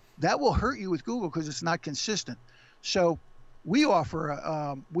 that will hurt you with Google because it's not consistent. So we offer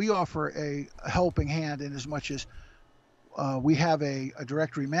a helping hand in as much as we have a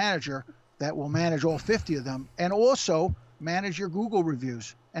directory manager that will manage all 50 of them and also manage your Google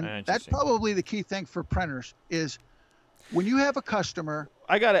reviews. And that's probably the key thing for printers is when you have a customer.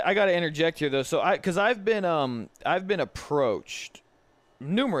 I gotta interject here though. So because I've been approached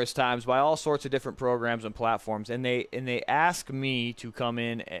numerous times by all sorts of different programs and platforms, and they ask me to come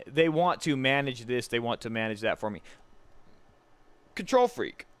in. They want to manage this, they want to manage that for me. Control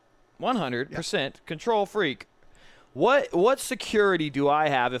freak, 100% control freak. What security do I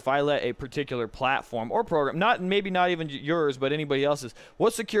have if I let a particular platform or program, maybe not even yours, but anybody else's,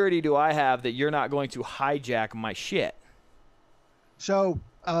 what security do I have that you're not going to hijack my shit? So,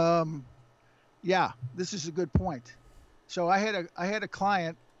 this is a good point. So I had a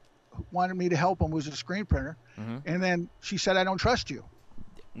client who wanted me to help him, who was a screen printer, and then she said, "I don't trust you."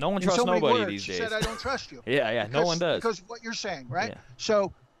 No one trusts nobody these days. She said, "I don't trust you." Yeah, no one does. Because of what you're saying, right? Yeah.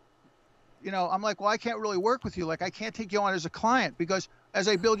 So, I'm like, well, I can't really work with you. Like, I can't take you on as a client because as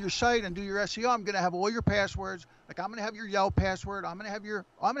I build your site and do your SEO, I'm going to have all your passwords. Like, I'm going to have your Yelp password. I'm going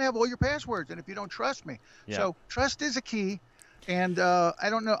to have all your passwords. And if you don't trust me, so trust is a key. And I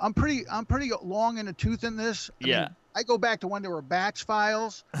don't know. I'm pretty long in the tooth in this. I mean, I go back to when there were batch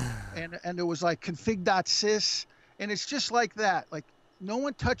files, and there was like config.sys, and it's just like that. Like, no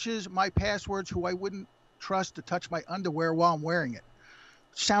one touches my passwords who I wouldn't trust to touch my underwear while I'm wearing it.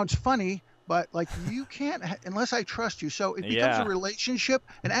 Sounds funny, but like you can't unless I trust you. So it becomes a relationship.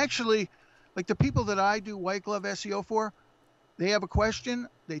 And actually, like the people that I do white glove SEO for, they have a question,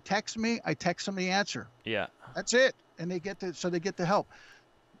 they text me, I text them the answer. Yeah. That's it. And they get the help.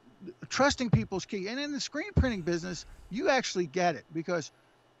 Trusting people's key. And in the screen printing business, you actually get it because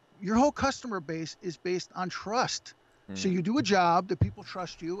your whole customer base is based on trust. So you do a job that people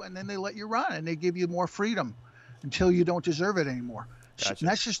trust you, and then they let you run, and they give you more freedom until you don't deserve it anymore. Gotcha. And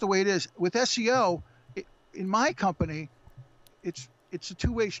that's just the way it is. With SEO, in my company, it's a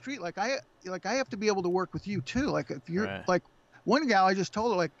two-way street. Like I have to be able to work with you too. Like if you're like one gal, I just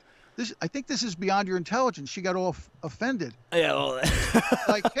told her like, I think this is beyond your intelligence. She got all offended. Yeah, well,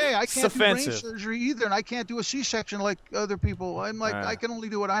 like, hey, I can't do brain offensive. surgery either, and I can't do a C-section like other people. I'm like, I can only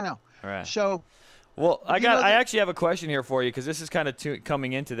do what I know. Right. So, well, I actually have a question here for you because this is kind of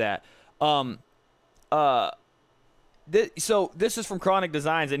coming into that. So this is from Chronic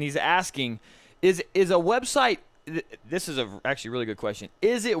Designs, and he's asking, is a website? This is actually a really good question.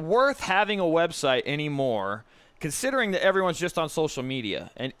 Is it worth having a website anymore? Considering that everyone's just on social media.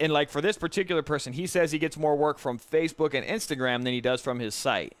 And like for this particular person, he says he gets more work from Facebook and Instagram than he does from his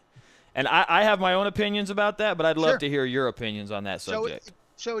site. And I have my own opinions about that, but I'd love to hear your opinions on that subject.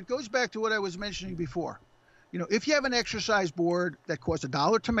 So it goes back to what I was mentioning before. If you have an exercise board that costs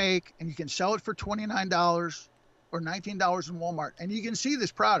 $1 to make and you can sell it for $29, or $19 in Walmart, and you can see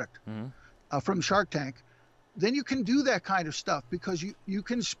this product from Shark Tank, then you can do that kind of stuff because you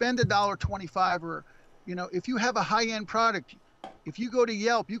can spend $1.25, or, if you have a high-end product, if you go to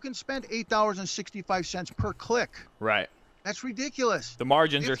Yelp, you can spend $8.65 per click. Right. That's ridiculous. The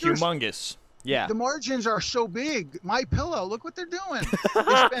margins are humongous. Yeah. The margins are so big. My Pillow, look what they're doing.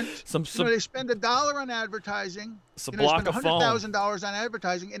 They spend $1 on advertising. It's a they block spend of foam. $100,000 on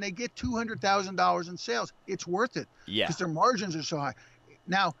advertising, and they get $200,000 in sales. It's worth it. Yeah. Because their margins are so high.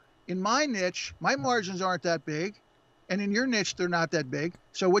 Now, in my niche, my margins aren't that big, and in your niche, they're not that big.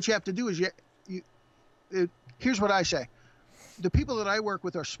 So what you have to do is here's what I say. The people that I work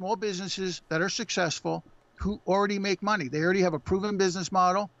with are small businesses that are successful who already make money. They already have a proven business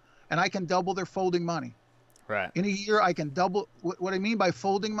model, and I can double their folding money. Right. In a year, I can double. What I mean by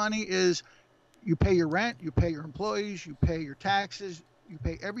folding money is you pay your rent, you pay your employees, you pay your taxes, you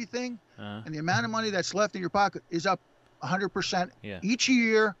pay everything, and the amount of money that's left in your pocket is up 100% each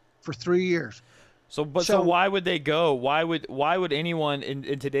year for 3 years. So why would they go? Why would anyone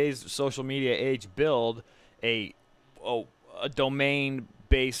in today's social media age build a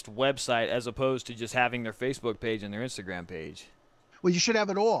domain-based website as opposed to just having their Facebook page and their Instagram page? Well, you should have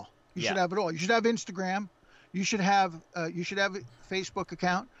it all. You should have it all. You should have Instagram. You should have a Facebook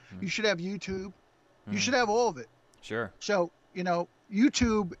account. You should have YouTube. You should have all of it. Sure. So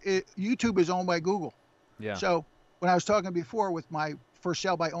YouTube is owned by Google. Yeah. So when I was talking before with my first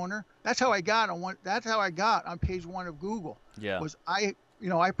sale by owner, that's how I got on page 1 of Google. Yeah. Was I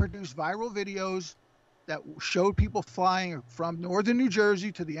produced viral videos that showed people flying from northern New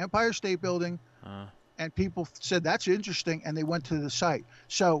Jersey to the Empire State Building, and people said that's interesting, and they went to the site.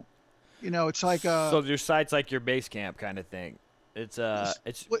 So, it's like so your site's like your base camp kind of thing. It's.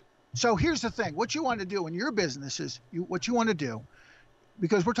 So here's the thing: what you want to do in your business is what you want to do,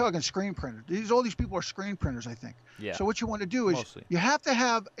 because we're talking screen printers. All these people are screen printers, I think. Yeah. So what you want to do is you have to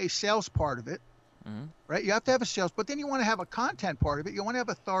have a sales part of it, right? You have to have a sales, but then you want to have a content part of it. You want to have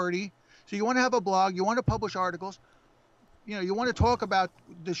authority. So you want to have a blog. You want to publish articles. You want to talk about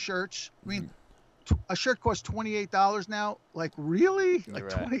the shirts. I mean, a shirt costs $28 now. Like, really? Like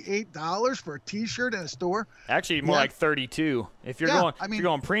 $28 for a T-shirt in a store? Actually, more like $32. If you're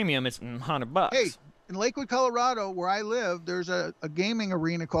going premium, it's $100. Hey, in Lakewood, Colorado, where I live, there's a gaming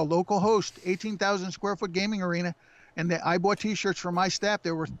arena called Local Host, 18,000 square foot gaming arena, and I bought T-shirts for my staff.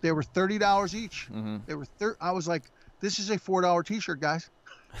 They were $30 each. They were I was like, this is a $4 T-shirt, guys.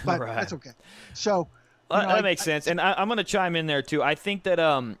 But that's okay. So that makes sense. And I'm going to chime in there too. I think that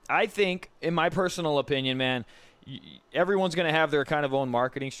in my personal opinion, man, everyone's going to have their kind of own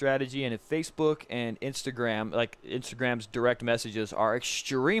marketing strategy. And if Facebook and Instagram, like Instagram's direct messages, are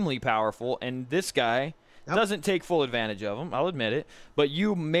extremely powerful, and this guy doesn't take full advantage of them, I'll admit it. But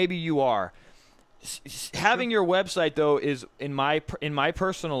maybe you are. Having your website though is, in my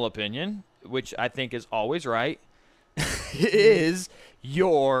personal opinion, which I think is always right, it's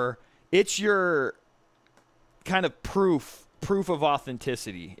your kind of proof of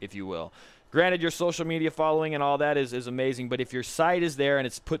authenticity, if you will. Granted, your social media following and all that is amazing, but if your site is there and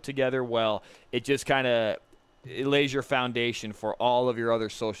it's put together well, it just kind of lays your foundation for all of your other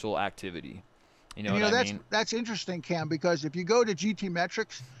social activity. You know what I mean? That's interesting, Cam, because if you go to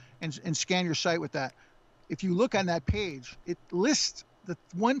GTmetrix and scan your site with that, if you look on that page, it lists the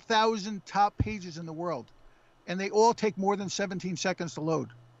 1,000 top pages in the world, and they all take more than 17 seconds to load.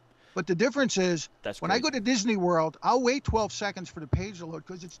 But the difference is, when I go to Disney World, I'll wait 12 seconds for the page to load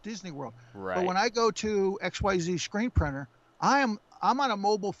because it's Disney World. Right. But when I go to XYZ screen printer, I'm on a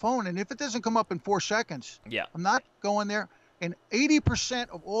mobile phone, and if it doesn't come up in 4 seconds, I'm not going there. And 80%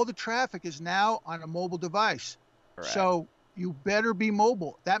 of all the traffic is now on a mobile device. Right. So you better be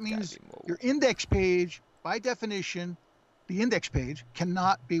mobile. That means your index page, by definition, the index page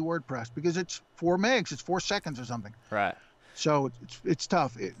cannot be WordPress because it's 4 megs, it's 4 seconds or something. Right. So it's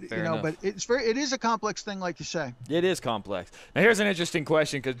tough, but it is a complex thing, like you say. It is complex. Now here's an interesting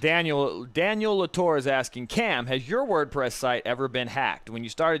question, because Daniel Latour is asking, Cam, has your WordPress site ever been hacked? When you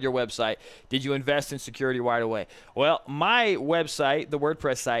started your website, did you invest in security right away? Well, my website, the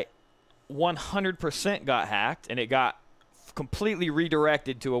WordPress site, 100% got hacked, and it got completely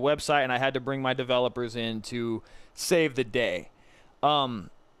redirected to a website, and I had to bring my developers in to save the day.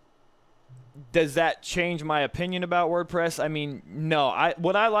 Does that change my opinion about WordPress? I mean, no.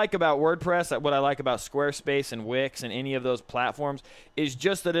 What I like about WordPress, what I like about Squarespace and Wix and any of those platforms is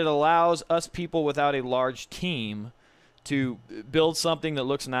just that it allows us people without a large team to build something that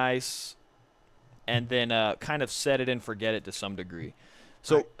looks nice and then kind of set it and forget it to some degree.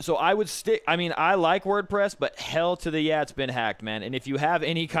 So I would stick. I mean, I like WordPress, but hell to the it's been hacked, man. And if you have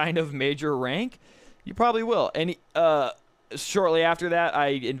any kind of major rank, You probably will. And shortly after that, I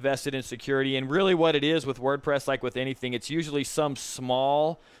invested in security. And really what it is with WordPress, like with anything, it's usually some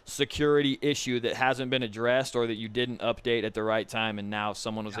small security issue that hasn't been addressed or that you didn't update at the right time, and now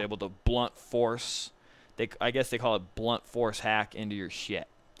someone was able to blunt force, I guess they call it blunt force hack into your shit.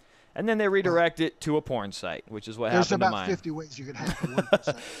 And then they redirect it to a porn site, which is what happened to mine. There's about 50 ways you could hack a WordPress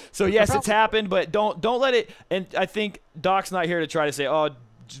site. So yes, it's happened, but don't let it. And I think Doc's not here to try to say, oh,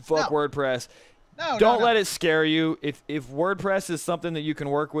 fuck WordPress. Don't let it scare you. If WordPress is something that you can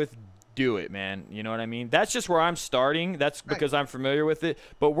work with, do it, man. You know what I mean? That's just where I'm starting. That's because I'm familiar with it.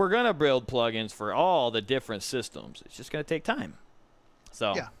 But we're gonna build plugins for all the different systems. It's just gonna take time.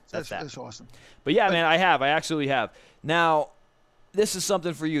 So yeah, that's awesome. But yeah, man, I actually have. Now, this is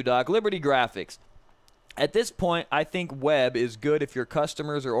something for you, Doc. Liberty Graphics. At this point, I think web is good if your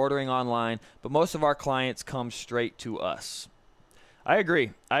customers are ordering online, but most of our clients come straight to us. I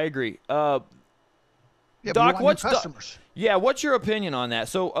agree. Yeah, Doc, what's your opinion on that?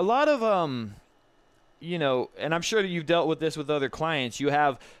 So a lot of and I'm sure that you've dealt with this with other clients. You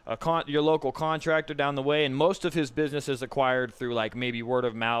have your local contractor down the way, and most of his business is acquired through like maybe word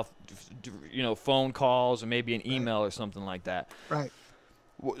of mouth, phone calls, or maybe an email or something like that. Right.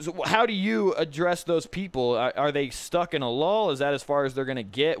 So how do you address those people? Are they stuck in a lull? Is that as far as they're going to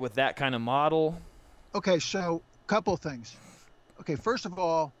get with that kind of model? Okay, so a couple of things. Okay, first of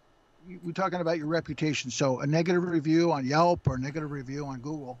all, we're talking about your reputation. So a negative review on Yelp or a negative review on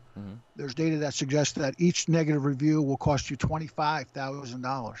Google, there's data that suggests that each negative review will cost you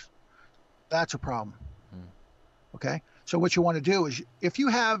 $25,000. That's a problem. Okay? So what you want to do is, if you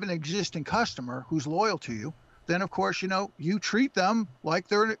have an existing customer who's loyal to you, then of course, you treat them like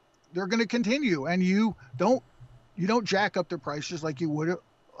they're going to continue, and you don't jack up their prices like you would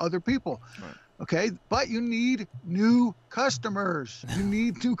other people. Right. Okay, but you need new customers. You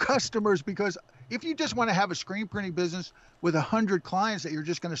need new customers, because if you just want to have a screen printing business with 100 clients that you're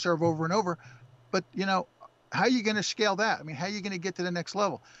just going to serve over and over, but how are you going to scale that? I mean, how are you going to get to the next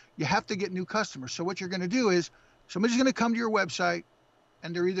level? You have to get new customers. So what you're going to do is, somebody's going to come to your website,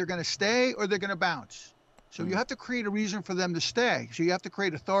 and they're either going to stay or they're going to bounce. So you have to create a reason for them to stay. So you have to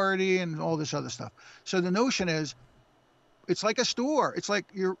create authority and all this other stuff. So the notion is, it's like a store. It's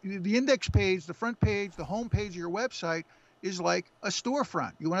like the index page, the front page, the home page of your website is like a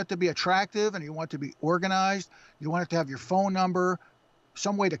storefront. You want it to be attractive, and you want it to be organized. You want it to have your phone number,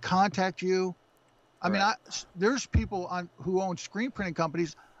 some way to contact you. I mean, there's people who own screen printing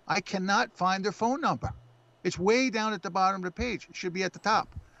companies. I cannot find their phone number. It's way down at the bottom of the page. It should be at the top.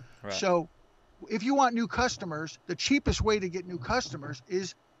 Right. So if you want new customers, the cheapest way to get new customers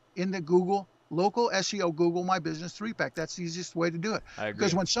is in the Google local SEO, Google My Business 3-pack. That's the easiest way to do it. I agree.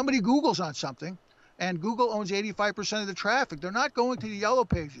 Because when somebody Googles on something, and Google owns 85% of the traffic, they're not going to the yellow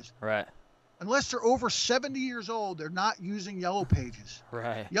pages. Right. Unless they're over 70 years old, they're not using yellow pages.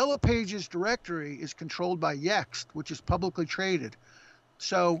 Right. Yellow pages directory is controlled by Yext, which is publicly traded.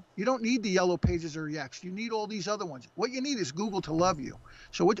 So you don't need the yellow pages or Yext. You need all these other ones. What you need is Google to love you.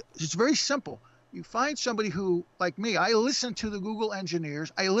 So it's very simple. You find somebody who, like me, I listen to the Google engineers.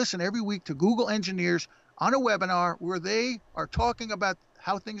 I listen every week to Google engineers on a webinar where they are talking about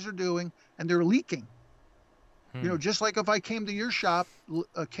how things are doing, and they're leaking. Just like if I came to your shop,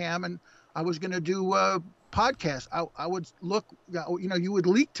 Cam, and I was going to do a podcast, I would look, you would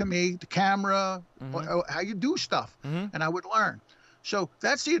leak to me the camera, how you do stuff, and I would learn. So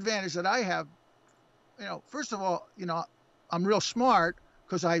that's the advantage that I have. First of all, I'm real smart,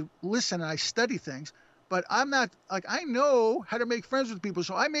 because I listen and I study things, but I'm not I know how to make friends with people.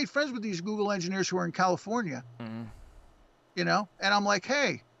 So I made friends with these Google engineers who are in California, and I'm like,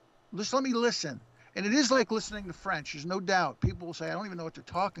 hey, just let me listen. And it is like listening to French. There's no doubt. People will say, I don't even know what they're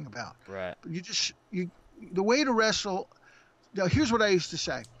talking about. Right. But the way to wrestle. Now, here's what I used to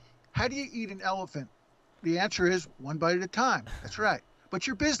say. How do you eat an elephant? The answer is one bite at a time. That's right. But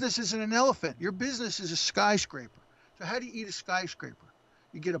your business isn't an elephant. Your business is a skyscraper. So how do you eat a skyscraper?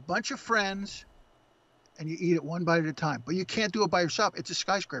 You get a bunch of friends, and you eat it one bite at a time. But you can't do it by yourself. It's a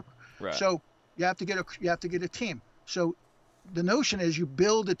skyscraper. Right. So you have to get a team. So the notion is, you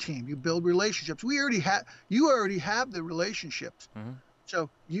build a team. You build relationships. You already have the relationships. So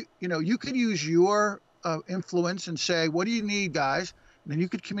you can use your influence and say, what do you need, guys? And then you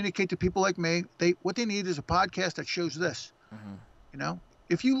could communicate to people like me. What they need is a podcast that shows this.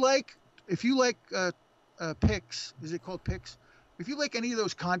 If you like Pix, is it called Pix? If you like any of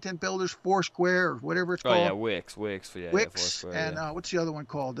those content builders, Foursquare or whatever it's called. Oh yeah, Wix, yeah, Wix, and what's the other one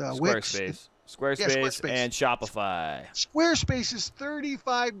called? Squarespace. Squarespace and Shopify. Squarespace is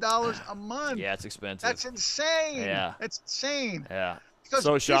 $35 a month. Yeah, it's expensive. That's insane. Yeah, that's insane. Yeah. Because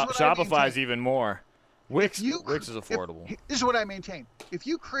so Shopify is even more. Wix is affordable. This is what I maintain. If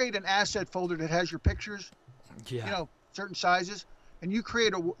you create an asset folder that has your pictures, Yeah. certain sizes, and you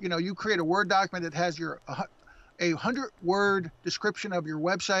create a Word document that has a 100-word description of your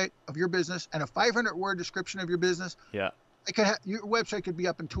website, of your business, and a 500-word description of your business. Yeah. Your website could be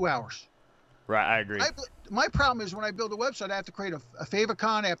up in 2 hours. Right, I agree. My problem is when I build a website, I have to create a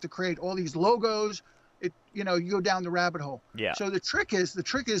favicon. I have to create all these logos. You go down the rabbit hole. Yeah. So the trick is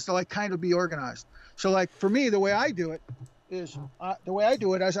to like kind of be organized. So like for me, the way I do it is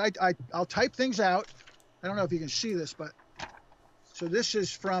I'll type things out. I don't know if you can see this, but so this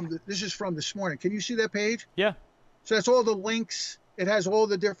is from this morning. Can you see that page? Yeah. So that's all the links. It has all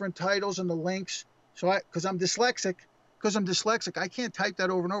the different titles and the links. So because I'm dyslexic, I can't type that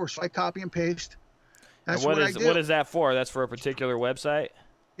over and over. So I copy and paste. That's what I do. What is that for? That's for a particular website?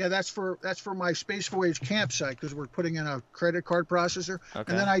 Yeah, that's for my Space Voyage campsite because we're putting in a credit card processor.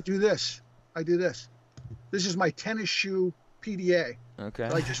 Okay. And then I do this. This is my tennis shoe PDA. Okay.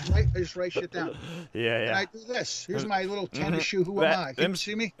 So I just write shit down. Yeah. And I do this. Here's my little tennis shoe. Who am I? Can you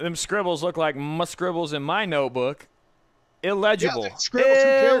see me? Them scribbles look like my scribbles in my notebook. Illegible. Yeah, scribbles, who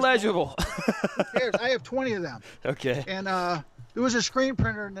cares? Illegible. Who cares? I have 20 of them. Okay. And there was a screen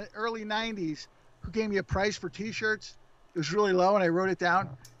printer in the early 90s who gave me a price for T-shirts. It was really low, and I wrote it down.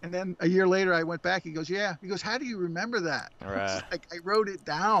 And then a year later, I went back. He goes, "Yeah." He goes, "How do you remember that?" Right. Like I wrote it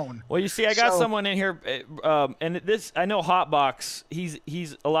down. Well, you see, I got someone in here, and this I know Hotbox.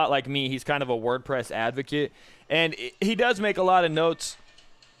 He's a lot like me. He's kind of a WordPress advocate, and he does make a lot of notes.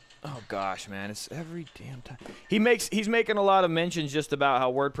 Oh gosh, man, it's every damn time. He's making a lot of mentions just about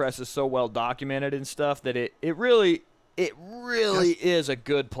how WordPress is so well documented and stuff that it really is a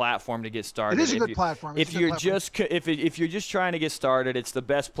good platform to get started. It is a good platform. If you're just trying to get started, it's the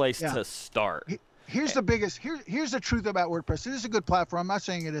best place to start. Here's the truth about WordPress. It is a good platform. I'm not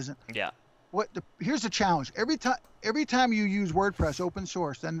saying it isn't. Yeah. Here's the challenge. Every time you use WordPress open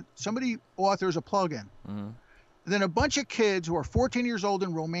source, then somebody authors a plugin. Mm-hmm. Then a bunch of kids who are 14 years old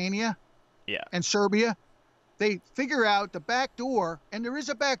in Romania and Serbia, they figure out the back door, and there is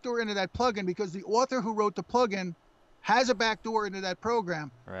a back door into that plugin because the author who wrote the plugin has a back door into that program.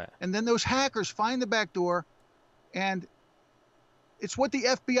 Right. And then those hackers find the back door, and it's what the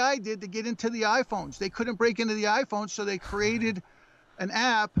FBI did to get into the iPhones. They couldn't break into the iPhones, so they created an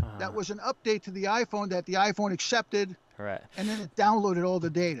app that was an update to the iPhone that the iPhone accepted. Right. And then it downloaded all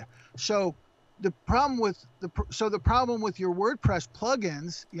the data. So the problem with your WordPress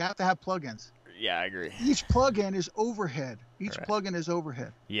plugins, you have to have plugins. Yeah, I agree. Each plugin is overhead. Plugin is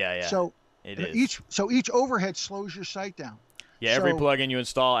overhead. Yeah. So it is. Each overhead slows your site down. Yeah, every plugin you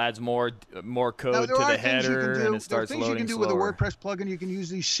install adds more code to the header, and it starts loading slower. There are things you can do with a WordPress plugin. You can use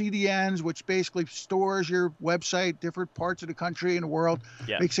these CDNs, which basically stores your website, different parts of the country and the world,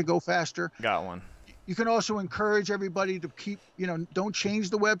 makes it go faster. Got one. You can also encourage everybody to keep, don't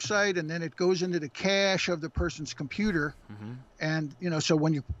change the website, and then it goes into the cache of the person's computer. Mm-hmm. And, so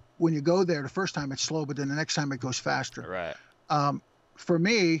when you go there the first time it's slow, but then the next time it goes faster. Right. For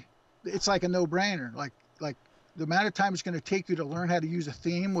me, it's like a no-brainer. Like the amount of time it's going to take you to learn how to use a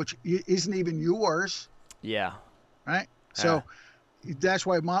theme, which isn't even yours. Yeah. Right. So that's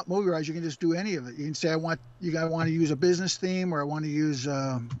why Mobirise, you can just do any of it. You can say, I want to use a business theme, or I want to use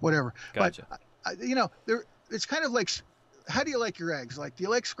whatever. Gotcha. But it's kind of like, how do you like your eggs? Like, do you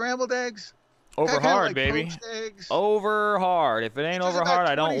like scrambled eggs? Over hard, baby. Eggs. Over hard. If it ain't over hard,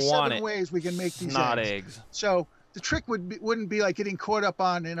 I don't want it. Ways we can make these not eggs. So the trick wouldn't be like getting caught up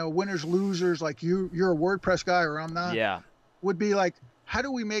on winners losers, like you're a WordPress guy or I'm not. Yeah. Would be like, how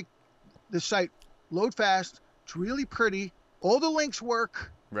do we make the site load fast? It's really pretty. All the links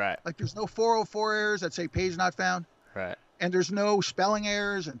work. Right. Like there's no 404 errors that say page not found. Right. And there's no spelling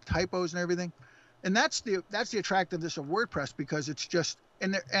errors and typos and everything. And that's the attractiveness of WordPress, because it's just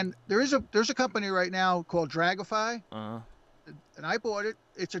there's a company right now called Dragify. Uh-huh. And I bought it.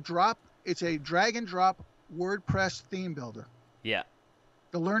 It's a drag and drop WordPress theme builder. Yeah.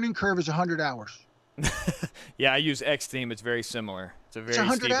 The learning curve is 100 hours. Yeah, I use Xtheme. It's very similar. It's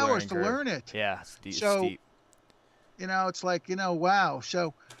 100 hours to curve. learn it. Yeah, it's steep. It's like, wow.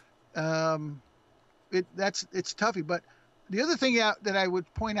 So it's toughy. But the other thing that I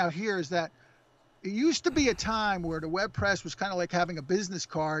would point out here is that it used to be a time where the WordPress was kind of like having a business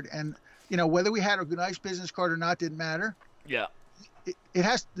card, and whether we had a nice business card or not didn't matter. Yeah.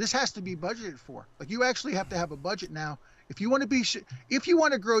 This has to be budgeted for. Like, you actually have to have a budget now if you want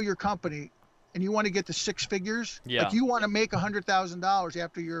to grow your company and you want to get to six figures. Yeah. Like, you want to make $100,000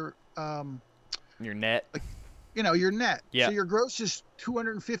 after your net. Like, your net. Yeah. So your gross is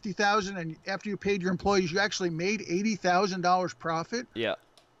 $250,000, and after you paid your employees, you actually made $80,000 profit. Yeah.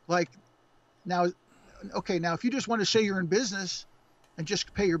 Like, now okay, now if you just want to say you're in business and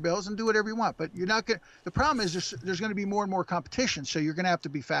just pay your bills and do whatever you want, but you're not going to, the problem is there's going to be more and more competition. So you're going to have to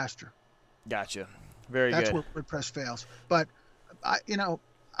be faster. Gotcha. Very That's good. where WordPress fails. But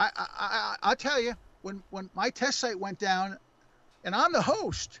I'll tell you, when my test site went down and I'm the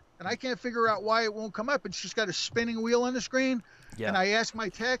host and I can't figure out why it won't come up, it's just got a spinning wheel on the screen. Yeah. And I ask my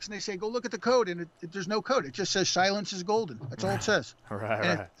techs and they say, go look at the code. And there's no code. It just says silence is golden. That's all it says.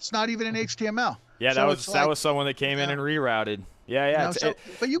 Right. It's not even in HTML. Yeah, so that was someone that came in and rerouted. Yeah.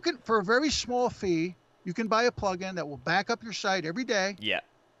 But you can, for a very small fee, you can buy a plugin that will back up your site every day. Yeah.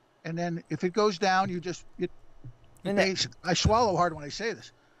 And then if it goes down, I swallow hard when I say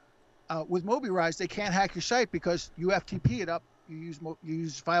this. With Mobirise, they can't hack your site because you FTP it up. You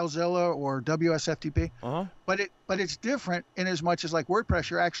use FileZilla or WSFTP. Uh-huh. But it's different in as much as like WordPress,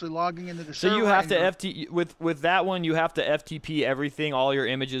 you're actually logging into the server. So you have to with that one, you have to FTP everything, all your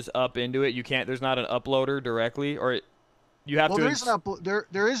images up into it. You can't. There's not an uploader directly, or you have to.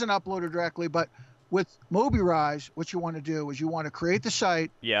 There is an uploader directly, but with Mobirise, what you want to do is you want to create the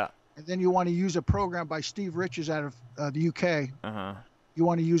site. Yeah. And then you want to use a program by Steve Riches out of the UK. Uh-huh. You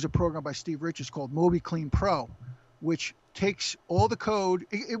want to use a program by Steve Riches called Mobiclean Pro, which takes all the code.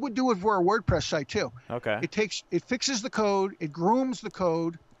 It would do it for a WordPress site too. Okay. It fixes the code, it grooms the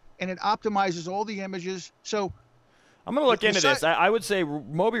code, and it optimizes all the images. So I'm gonna look into this. I would say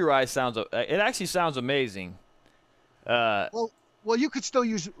Mobirise actually sounds amazing. Well, you could still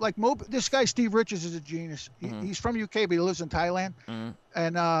use like this guy Steve Riches is a genius. He's from UK, but he lives in Thailand,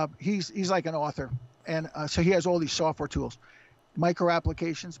 and he's like an author, and so he has all these software tools, micro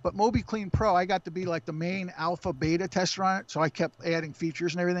applications. But Mobiclean Pro, I got to be like the main alpha beta tester on it, so I kept adding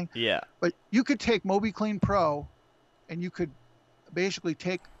features and everything. Yeah. But you could take Mobiclean Pro, and you could basically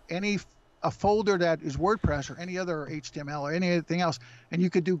take a folder that is WordPress or any other HTML or anything else, and you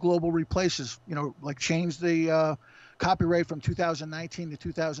could do global replaces. Like change the copyright from 2019 to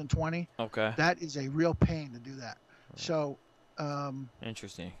 2020. Okay. That is a real pain to do that. So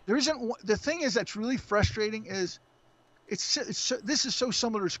interesting. There isn't. The thing is that's really frustrating is this is so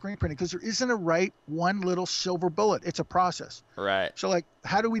similar to screen printing because there isn't a one little silver bullet. It's a process. Right. So like,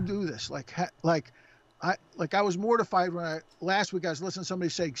 how do we do this? I was mortified when last week I was listening to somebody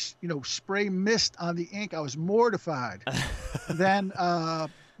say, spray mist on the ink. I was mortified. Then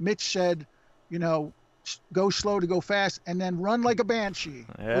Mitch said, go slow to go fast, and then run like a banshee.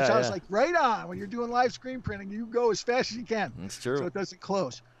 Which I was like, right on. When you're doing live screen printing, you go as fast as you can. That's true. So it doesn't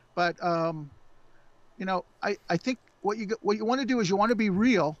close. But I think what you want to do is you want to be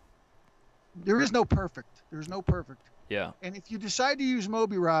real. There is no perfect. There's no perfect. Yeah. And if you decide to use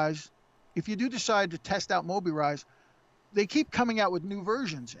Mobirise, if you do decide to test out Mobirise, they keep coming out with new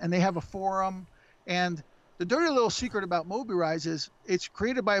versions, and they have a forum. And the dirty little secret about Mobirise is it's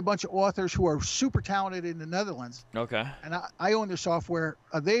created by a bunch of authors who are super talented in the Netherlands. Okay. And I own their software.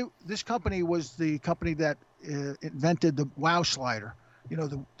 This company was the company that invented the WoW slider.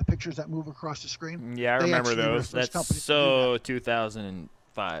 The pictures that move across the screen. Yeah, I remember those. That's so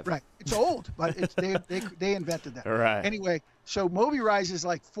 2005. Right. It's old, but they invented that. Right. Anyway, so Mobirise is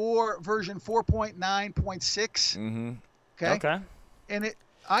like version 4.9.6. Mm-hmm. Okay. And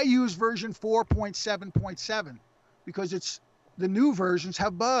I use version 4.7.7 because the new versions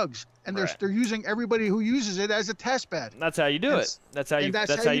have bugs, and they're using everybody who uses it as a test bed. That's how you do it. That's how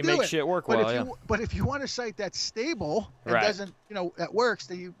you make shit work well. But if you want a site that's stable and doesn't, that works,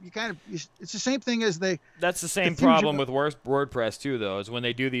 then you kind of it's the same thing as That's the same problem with WordPress too, though, is when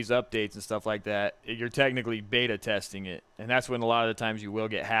they do these updates and stuff like that, you're technically beta testing it, and that's when a lot of the times you will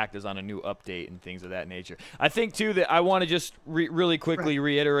get hacked is on a new update and things of that nature. I think too that I want to just really quickly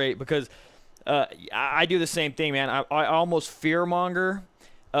reiterate because I do the same thing, man. I almost fearmonger.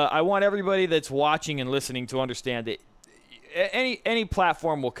 I want everybody that's watching and listening to understand that any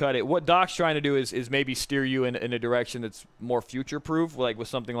platform will cut it. What Doc's trying to do is maybe steer you in a direction that's more future-proof, like with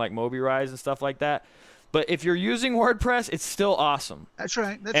something like Mobirise and stuff like that. But if you're using WordPress, it's still awesome. That's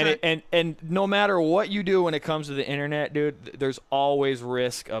right. And no matter what you do when it comes to the internet, dude, there's always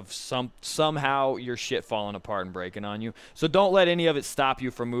risk of somehow your shit falling apart and breaking on you. So don't let any of it stop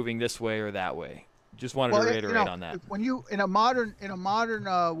you from moving this way or that way. Just wanted to reiterate on that. When you in a modern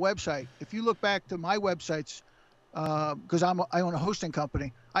website, if you look back to my websites, because I own a hosting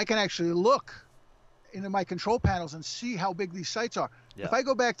company, I can actually look into my control panels and see how big these sites are. Yeah. If I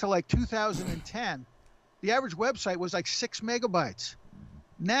go back to like 2010, the average website was like 6 megabytes.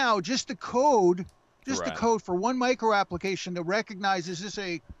 Now, just the code for one micro application to recognize, is this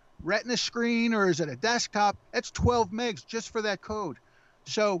a Retina screen or is it a desktop? That's 12 megs just for that code.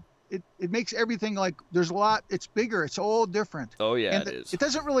 So it makes everything like there's a lot. It's bigger. It's all different. Oh yeah, And it is. it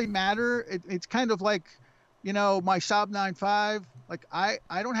doesn't really matter. It's kind of like, my Saab 9.5. Like I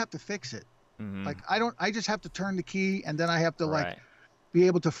don't have to fix it. Like I just have to turn the key, and then I have to like be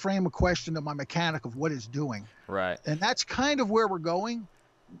able to frame a question to my mechanic of what it's doing. Right. And that's kind of where we're going.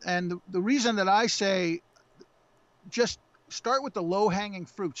 And the reason that I say just start with the low hanging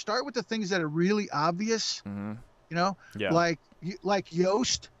fruit, start with the things that are really obvious, like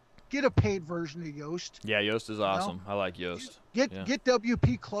Yoast, get a paid version of Yoast. Yeah, Yoast is awesome. I like Yoast. Get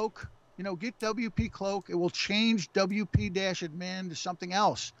WP Cloak. Get WP Cloak. It will change WP-admin to something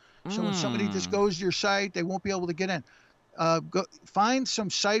else. So when somebody just goes to your site, they won't be able to get in. Go find some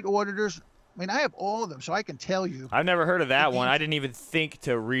site auditors. I mean, I have all of them, so I can tell you. I've never heard of that one. I didn't even think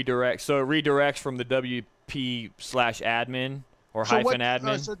to redirect. So it redirects from the WP/admin or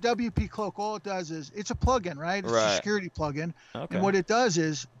 -admin. So WP Cloak, all it does is it's a plugin, right? It's a security plugin. Okay. And what it does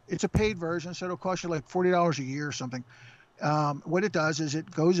is it's a paid version, so it'll cost you like $40 a year or something. What it does is it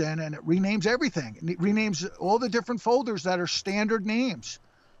goes in and it renames everything. And it renames all the different folders that are standard names.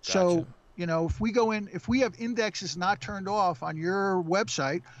 Gotcha. So, if we go in, if we have indexes not turned off on your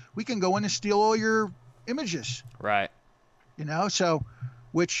website, we can go in and steal all your images. Right. So,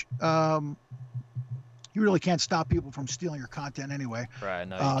 which you really can't stop people from stealing your content anyway. Right.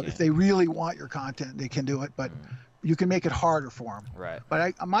 No, if they really want your content, they can do it, but you can make it harder for them. Right.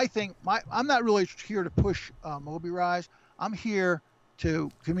 But I'm not really here to push Mobirise. I'm here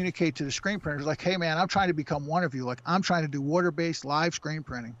to communicate to the screen printers like, hey man, I'm trying to become one of you. Like I'm trying to do water-based live screen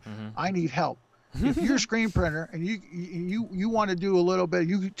printing. I need help. If you're a screen printer and you want to do a little bit,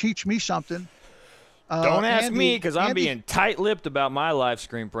 you teach me something. Don't ask me because I'm being tight-lipped about my live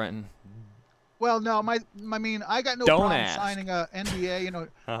screen printing. Well, no, I got no problem signing a NDA.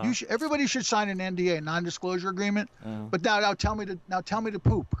 Everybody should sign an NDA, non-disclosure agreement. But now tell me to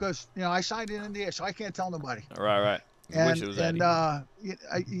poop because I signed an NDA, so I can't tell nobody. Right. And you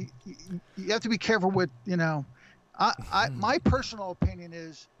have to be careful with my personal opinion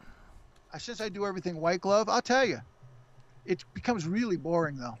is, since I do everything white glove, I'll tell you, it becomes really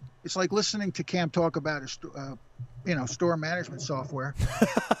boring though. It's like listening to Cam talk about store management software.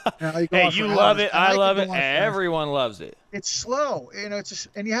 Hey, you love it. I love it. Everyone loves it. It's slow, and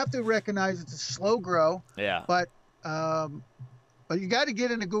you have to recognize it's a slow grow. Yeah. But you got to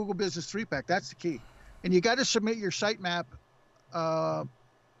get into Google Business 3-Pack. That's the key. And you got to submit your sitemap, and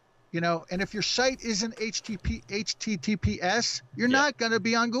if your site isn't HTTPS, you're not going to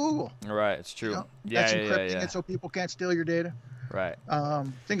be on Google. Right, it's true. That's encrypting it so people can't steal your data. Right.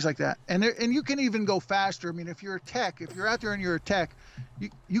 Things like that. And you can even go faster. I mean, if you're out there and you're a tech,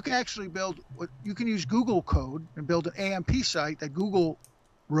 you can actually you can use Google code and build an AMP site that Google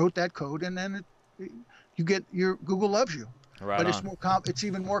wrote that code, and then Google loves you. Right. But it's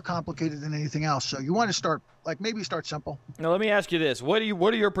even more complicated than anything else. So you want to start simple. Now let me ask you this: what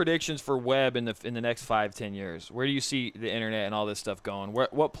are your predictions for web in the next 5-10 years? Where do you see the internet and all this stuff going?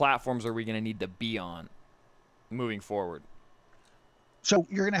 What platforms are we going to need to be on moving forward? So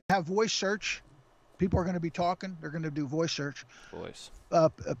you're going to have voice search. People are going to be talking. They're going to do voice search. Index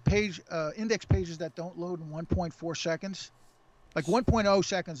pages that don't load in 1.4 seconds. Like 1.0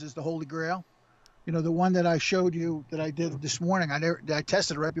 seconds is the holy grail. The one that I showed you that I did this morning, I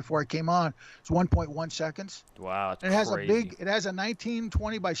tested it right before I came on. It's 1.1 seconds. Wow, that's crazy. It has a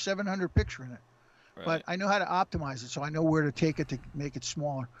 1920 by 700 picture in it. Right. But I know how to optimize it, so I know where to take it to make it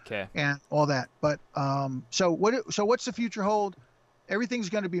smaller. Okay. And all that. But so what's the future hold? Everything's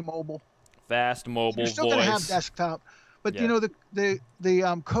going to be mobile. Fast mobile. You're still going to have desktop, but the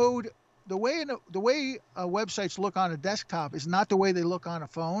code. The way websites look on a desktop is not the way they look on a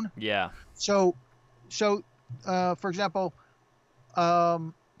phone. Yeah. So, for example,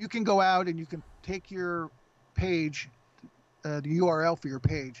 you can go out and you can take your page, the URL for your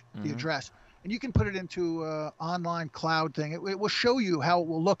page, the address, and you can put it into an online cloud thing. It will show you how it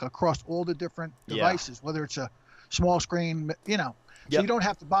will look across all the different devices, whether it's a small screen, So you don't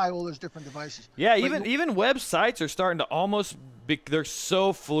have to buy all those different devices. Yeah, even websites are starting to almost they're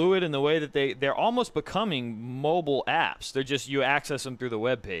so fluid in the way that they're almost becoming mobile apps. They're just you access them through the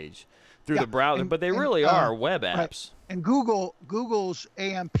web page, through the browser, but they really are web apps. Right. And Google's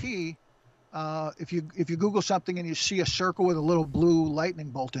AMP, if you Google something and you see a circle with a little blue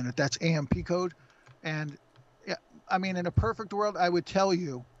lightning bolt in it, that's AMP code. And in a perfect world, I would tell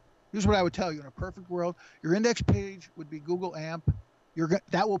you, here's what I would tell you. In a perfect world, your index page would be Google AMP.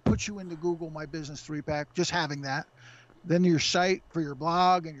 That will put you into Google My Business 3-Pack, just having that. Then your site for your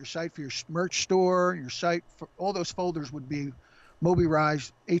blog and your site for your merch store, your site for all those folders would be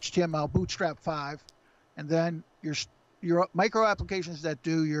Mobirise, HTML, Bootstrap 5. And then your micro applications that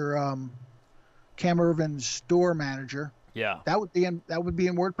do your Cam Irvin's store manager. Yeah. That would be in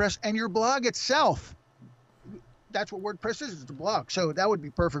WordPress, and your blog itself. That's what WordPress is. It's a blog, so that would be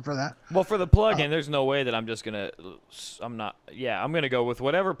perfect for that. Well, for the plugin, there's no way that I'm gonna go with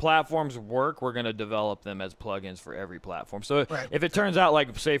whatever platforms work. We're gonna develop them as plugins for every platform. So if it turns out,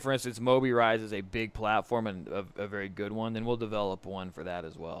 like, say for instance, Mobirise is a big platform and a very good one, then we'll develop one for that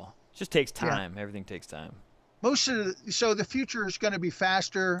as well. It just takes time. Yeah. Everything takes time. So the future is going to be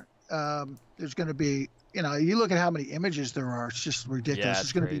faster. There's going to be, you look at how many images there are. It's just ridiculous. Yeah,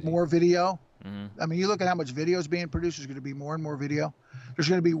 there's going to be more video. I mean, you look at how much video is being produced. There's going to be more and more video. There's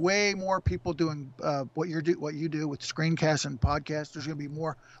going to be way more people doing what you do with screencasts and podcasts. There's going to be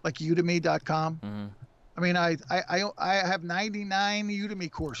more, like Udemy.com. I mean, I have 99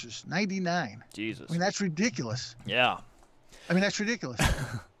 Udemy courses. 99. Jesus. I mean, that's ridiculous. Yeah. I mean, that's ridiculous.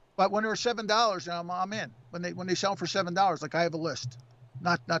 But when they're $7, I'm in. When they sell for $7, like I have a list,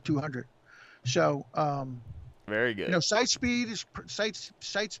 not 200. So. Very good. Site speed is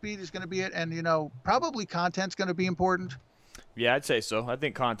going to be it, and probably content's going to be important. Yeah, I'd say so. I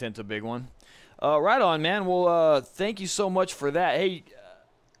think content's a big one. Right on, man. Well, thank you so much for that. Hey,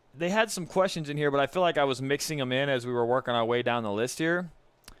 they had some questions in here, but I feel like I was mixing them in as we were working our way down the list here.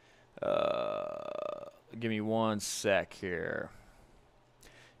 Give me one sec here.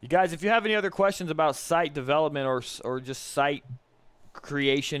 You guys, if you have any other questions about site development or just site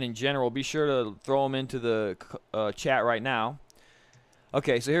creation in general, be sure to throw them into the chat right now.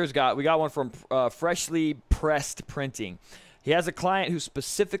 Okay, so we got one from Freshly Pressed Printing. He has a client who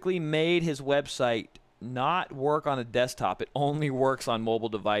specifically made his website not work on a desktop. It only works on mobile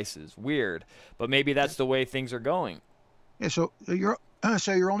devices. Weird, but maybe that's the way things are going. Yeah, so you're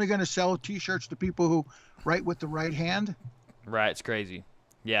only going to sell T-shirts to people who write with the right hand? Right, it's crazy.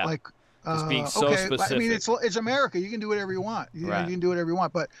 Yeah. Like just being so specific. I mean, it's America. You can do whatever you want. You can do whatever you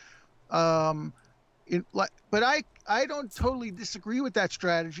want. But, I don't totally disagree with that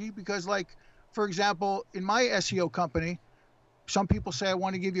strategy because, like, for example, in my SEO company, some people say I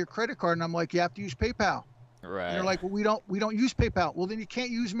want to give you a credit card, and I'm like, you have to use PayPal. Right. And they're like, well, we don't use PayPal. Well, then you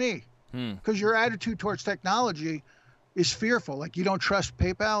can't use me because your attitude towards technology is fearful. Like, you don't trust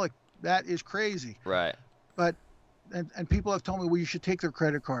PayPal. Like, that is crazy. Right. But and people have told me, well, you should take their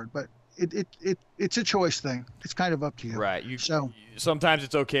credit card, but it's a choice thing. It's kind of up to you. Right. Sometimes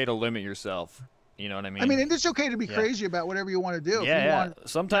it's okay to limit yourself. You know what I mean? I mean, and it's okay to be crazy about whatever you want to do. Yeah.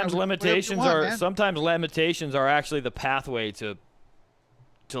 Sometimes limitations are actually the pathway to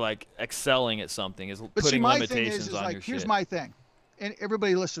like excelling at something. Is putting limitations on your shit. Here's my thing, and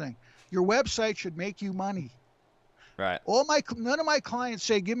everybody listening, your website should make you money. Right. None of my clients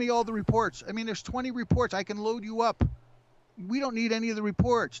say, give me all the reports. I mean, there's 20 reports. I can load you up. We don't need any of the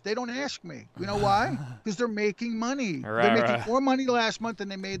reports. They don't ask me. You know why? Because they're making money. They're making more money last month than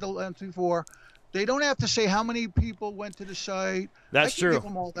they made the month before. They don't have to say how many people went to the site. That's true. Give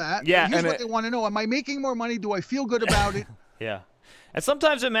them all that. Yeah. Here's what they want to know. Am I making more money? Do I feel good about it? Yeah. And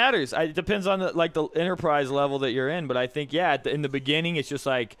sometimes it matters. It depends on the enterprise level that you're in. But I think, in the beginning, it's just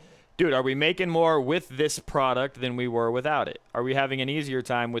like, dude, are we making more with this product than we were without it? Are we having an easier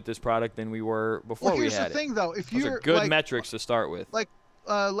time with this product than we were before we had it? Well, here's the thing, though. If you're good metrics to start with.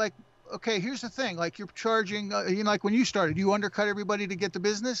 Okay, here's the thing. Like, you're charging, like when you started, you undercut everybody to get the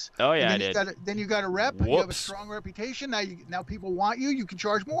business. Oh, yeah, I did. Then you got a rep. Whoops. You have a strong reputation. Now people want you. You can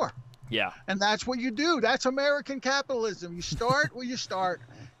charge more. Yeah. And that's what you do. That's American capitalism. You start where you start.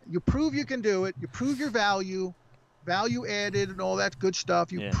 You prove you can do it. You prove your value added and all that good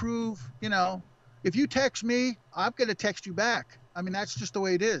stuff. You prove, if you text me, I'm going to text you back. I mean, that's just the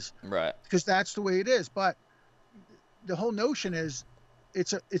way it is. Right. Because that's the way it is. But the whole notion is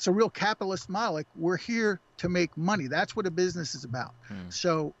it's a real capitalist model. Like, we're here to make money. That's what a business is about.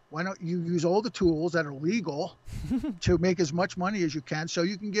 So why don't you use all the tools that are legal to make as much money as you can so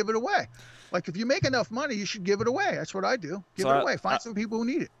you can give it away? Like, if you make enough money, you should give it away. That's what I do. Give it away. Find some people who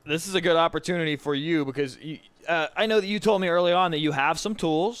need it. This is a good opportunity for you because I know that you told me early on that you have some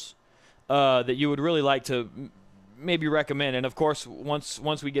tools that you would really like to maybe recommend. And, of course,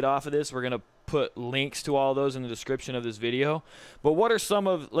 once we get off of this, we're going to put links to all those in the description of this video. But what are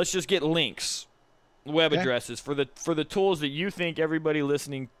let's just get links, web addresses for the tools that you think everybody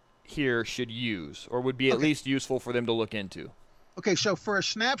listening here should use or would be at least useful for them to look into? Okay, so for a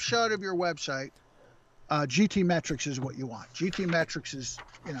snapshot of your website, GTmetrix is what you want. GTmetrix is,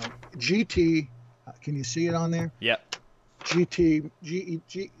 GT. Can you see it on there? Yep. You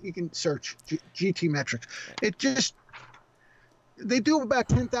can search GTmetrix. They do about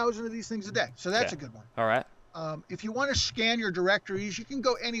 10,000 of these things a day, so that's a good one. All right. If you want to scan your directories, you can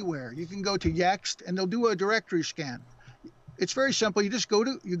go anywhere. You can go to Yext, and they'll do a directory scan. It's very simple. You just go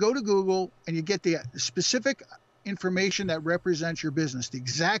to Google and you get the specific information that represents your business, the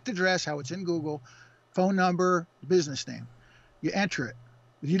exact address, how it's in Google, phone number, business name. You enter it.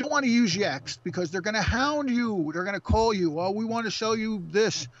 You don't want to use Yext because they're going to hound you. They're going to call you. Oh, we want to sell you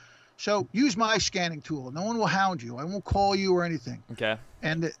this. So use my scanning tool. No one will hound you. I won't call you or anything. Okay.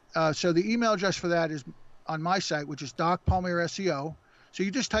 And so the email address for that is on my site, which is Doc Palmier SEO. So you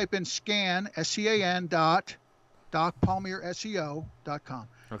just type in scan, SCAN dot DocPalmierSEO.com.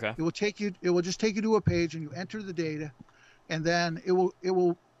 Okay. It will just take you to a page and you enter the data, and then it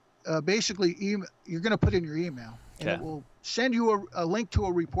will basically you're going to put in your email, and Okay. it will send you a link to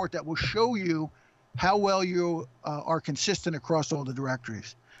a report that will show you how well you are consistent across all the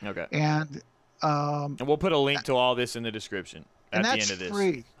directories. Okay. And we'll put a link to all this in the description at the end of this. And that's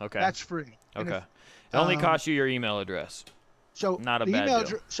free. Okay. That's free. Okay. It only costs you your email address. So not a the bad email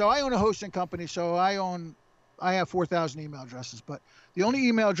deal. So I own a hosting company, so I have 4,000 email addresses, but the only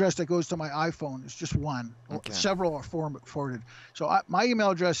email address that goes to my iPhone is just one. Okay. Several are forwarded. So my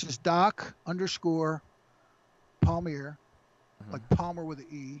email address is doc_Palmier, like Palmer with an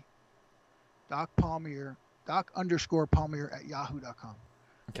E, doc_Palmier at yahoo.com.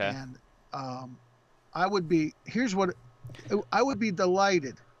 Okay. And I would be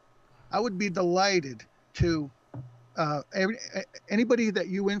delighted. I would be delighted to anybody that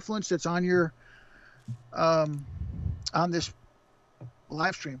you influence that's on your on this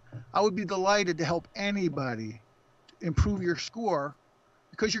live stream. I would be delighted to help anybody improve your score,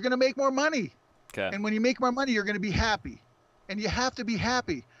 because you're going to make more money. Okay. And when you make more money, you're going to be happy, and you have to be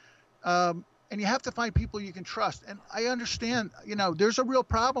happy. And you have to find people you can trust. And I understand, there's a real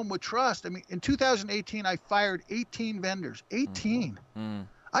problem with trust. I mean, in 2018, I fired 18 vendors. 18. Mm.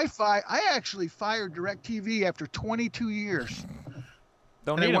 I actually fired DirecTV after 22 years.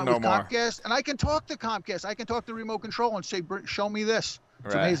 Don't And need I them went no with more. Comcast, and I can talk to Comcast. I can talk to Remote Control and say, show me this.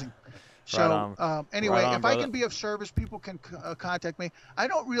 It's Right. amazing. So anyway, Right on, if brother. I can be of service, people can contact me. I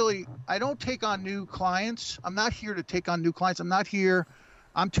don't take on new clients. I'm not here to take on new clients.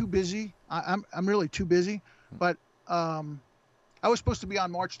 I'm too busy. I'm really too busy. But I was supposed to be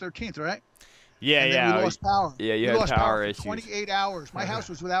on March 13th, right? Yeah, And yeah. then we lost power. Yeah, you we had lost power for issues. 28 hours. My house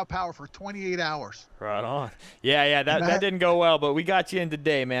was without power for 28 hours. Right on. Yeah, that didn't go well, but we got you in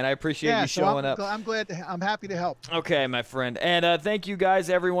today, man. I appreciate you showing up. I'm happy to help. Okay, my friend. And thank you guys,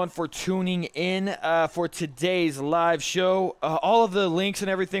 everyone, for tuning in for today's live show. All of the links and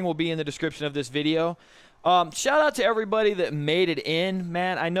everything will be in the description of this video. Shout out to everybody that made it in,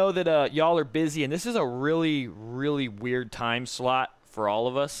 man. I know that y'all are busy, and this is a really, really weird time slot for all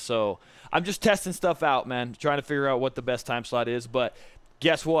of us. So I'm just testing stuff out, man, trying to figure out what the best time slot is. But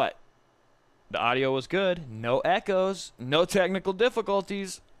guess what? The audio was good. No echoes, no technical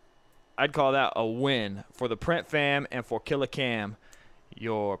difficulties. I'd call that a win for the Print fam and for Killer Cam,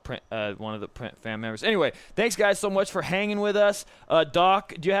 your print, one of the Print fam members. Anyway, thanks guys so much for hanging with us.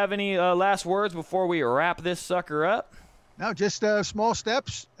 Doc, do you have any last words before we wrap this sucker up? No, just small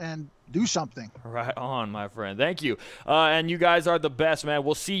steps and do something. Right on, my friend. Thank you. And you guys are the best, man.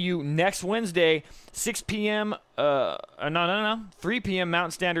 We'll see you next Wednesday, 6 p.m. 3 p.m.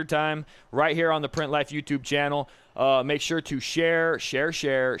 Mountain Standard Time, right here on the Print Life YouTube channel. Make sure to share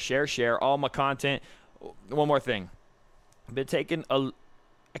all my content. One more thing. I've been taking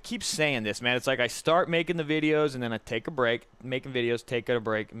I keep saying this, man. It's like I start making the videos and then I take a break, making videos, take a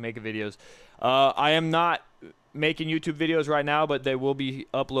break, making videos. I am not making YouTube videos right now, but they will be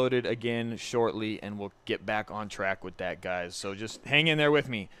uploaded again shortly, and we'll get back on track with that, guys. So just hang in there with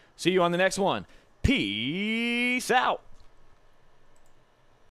me. See you on the next one. Peace out.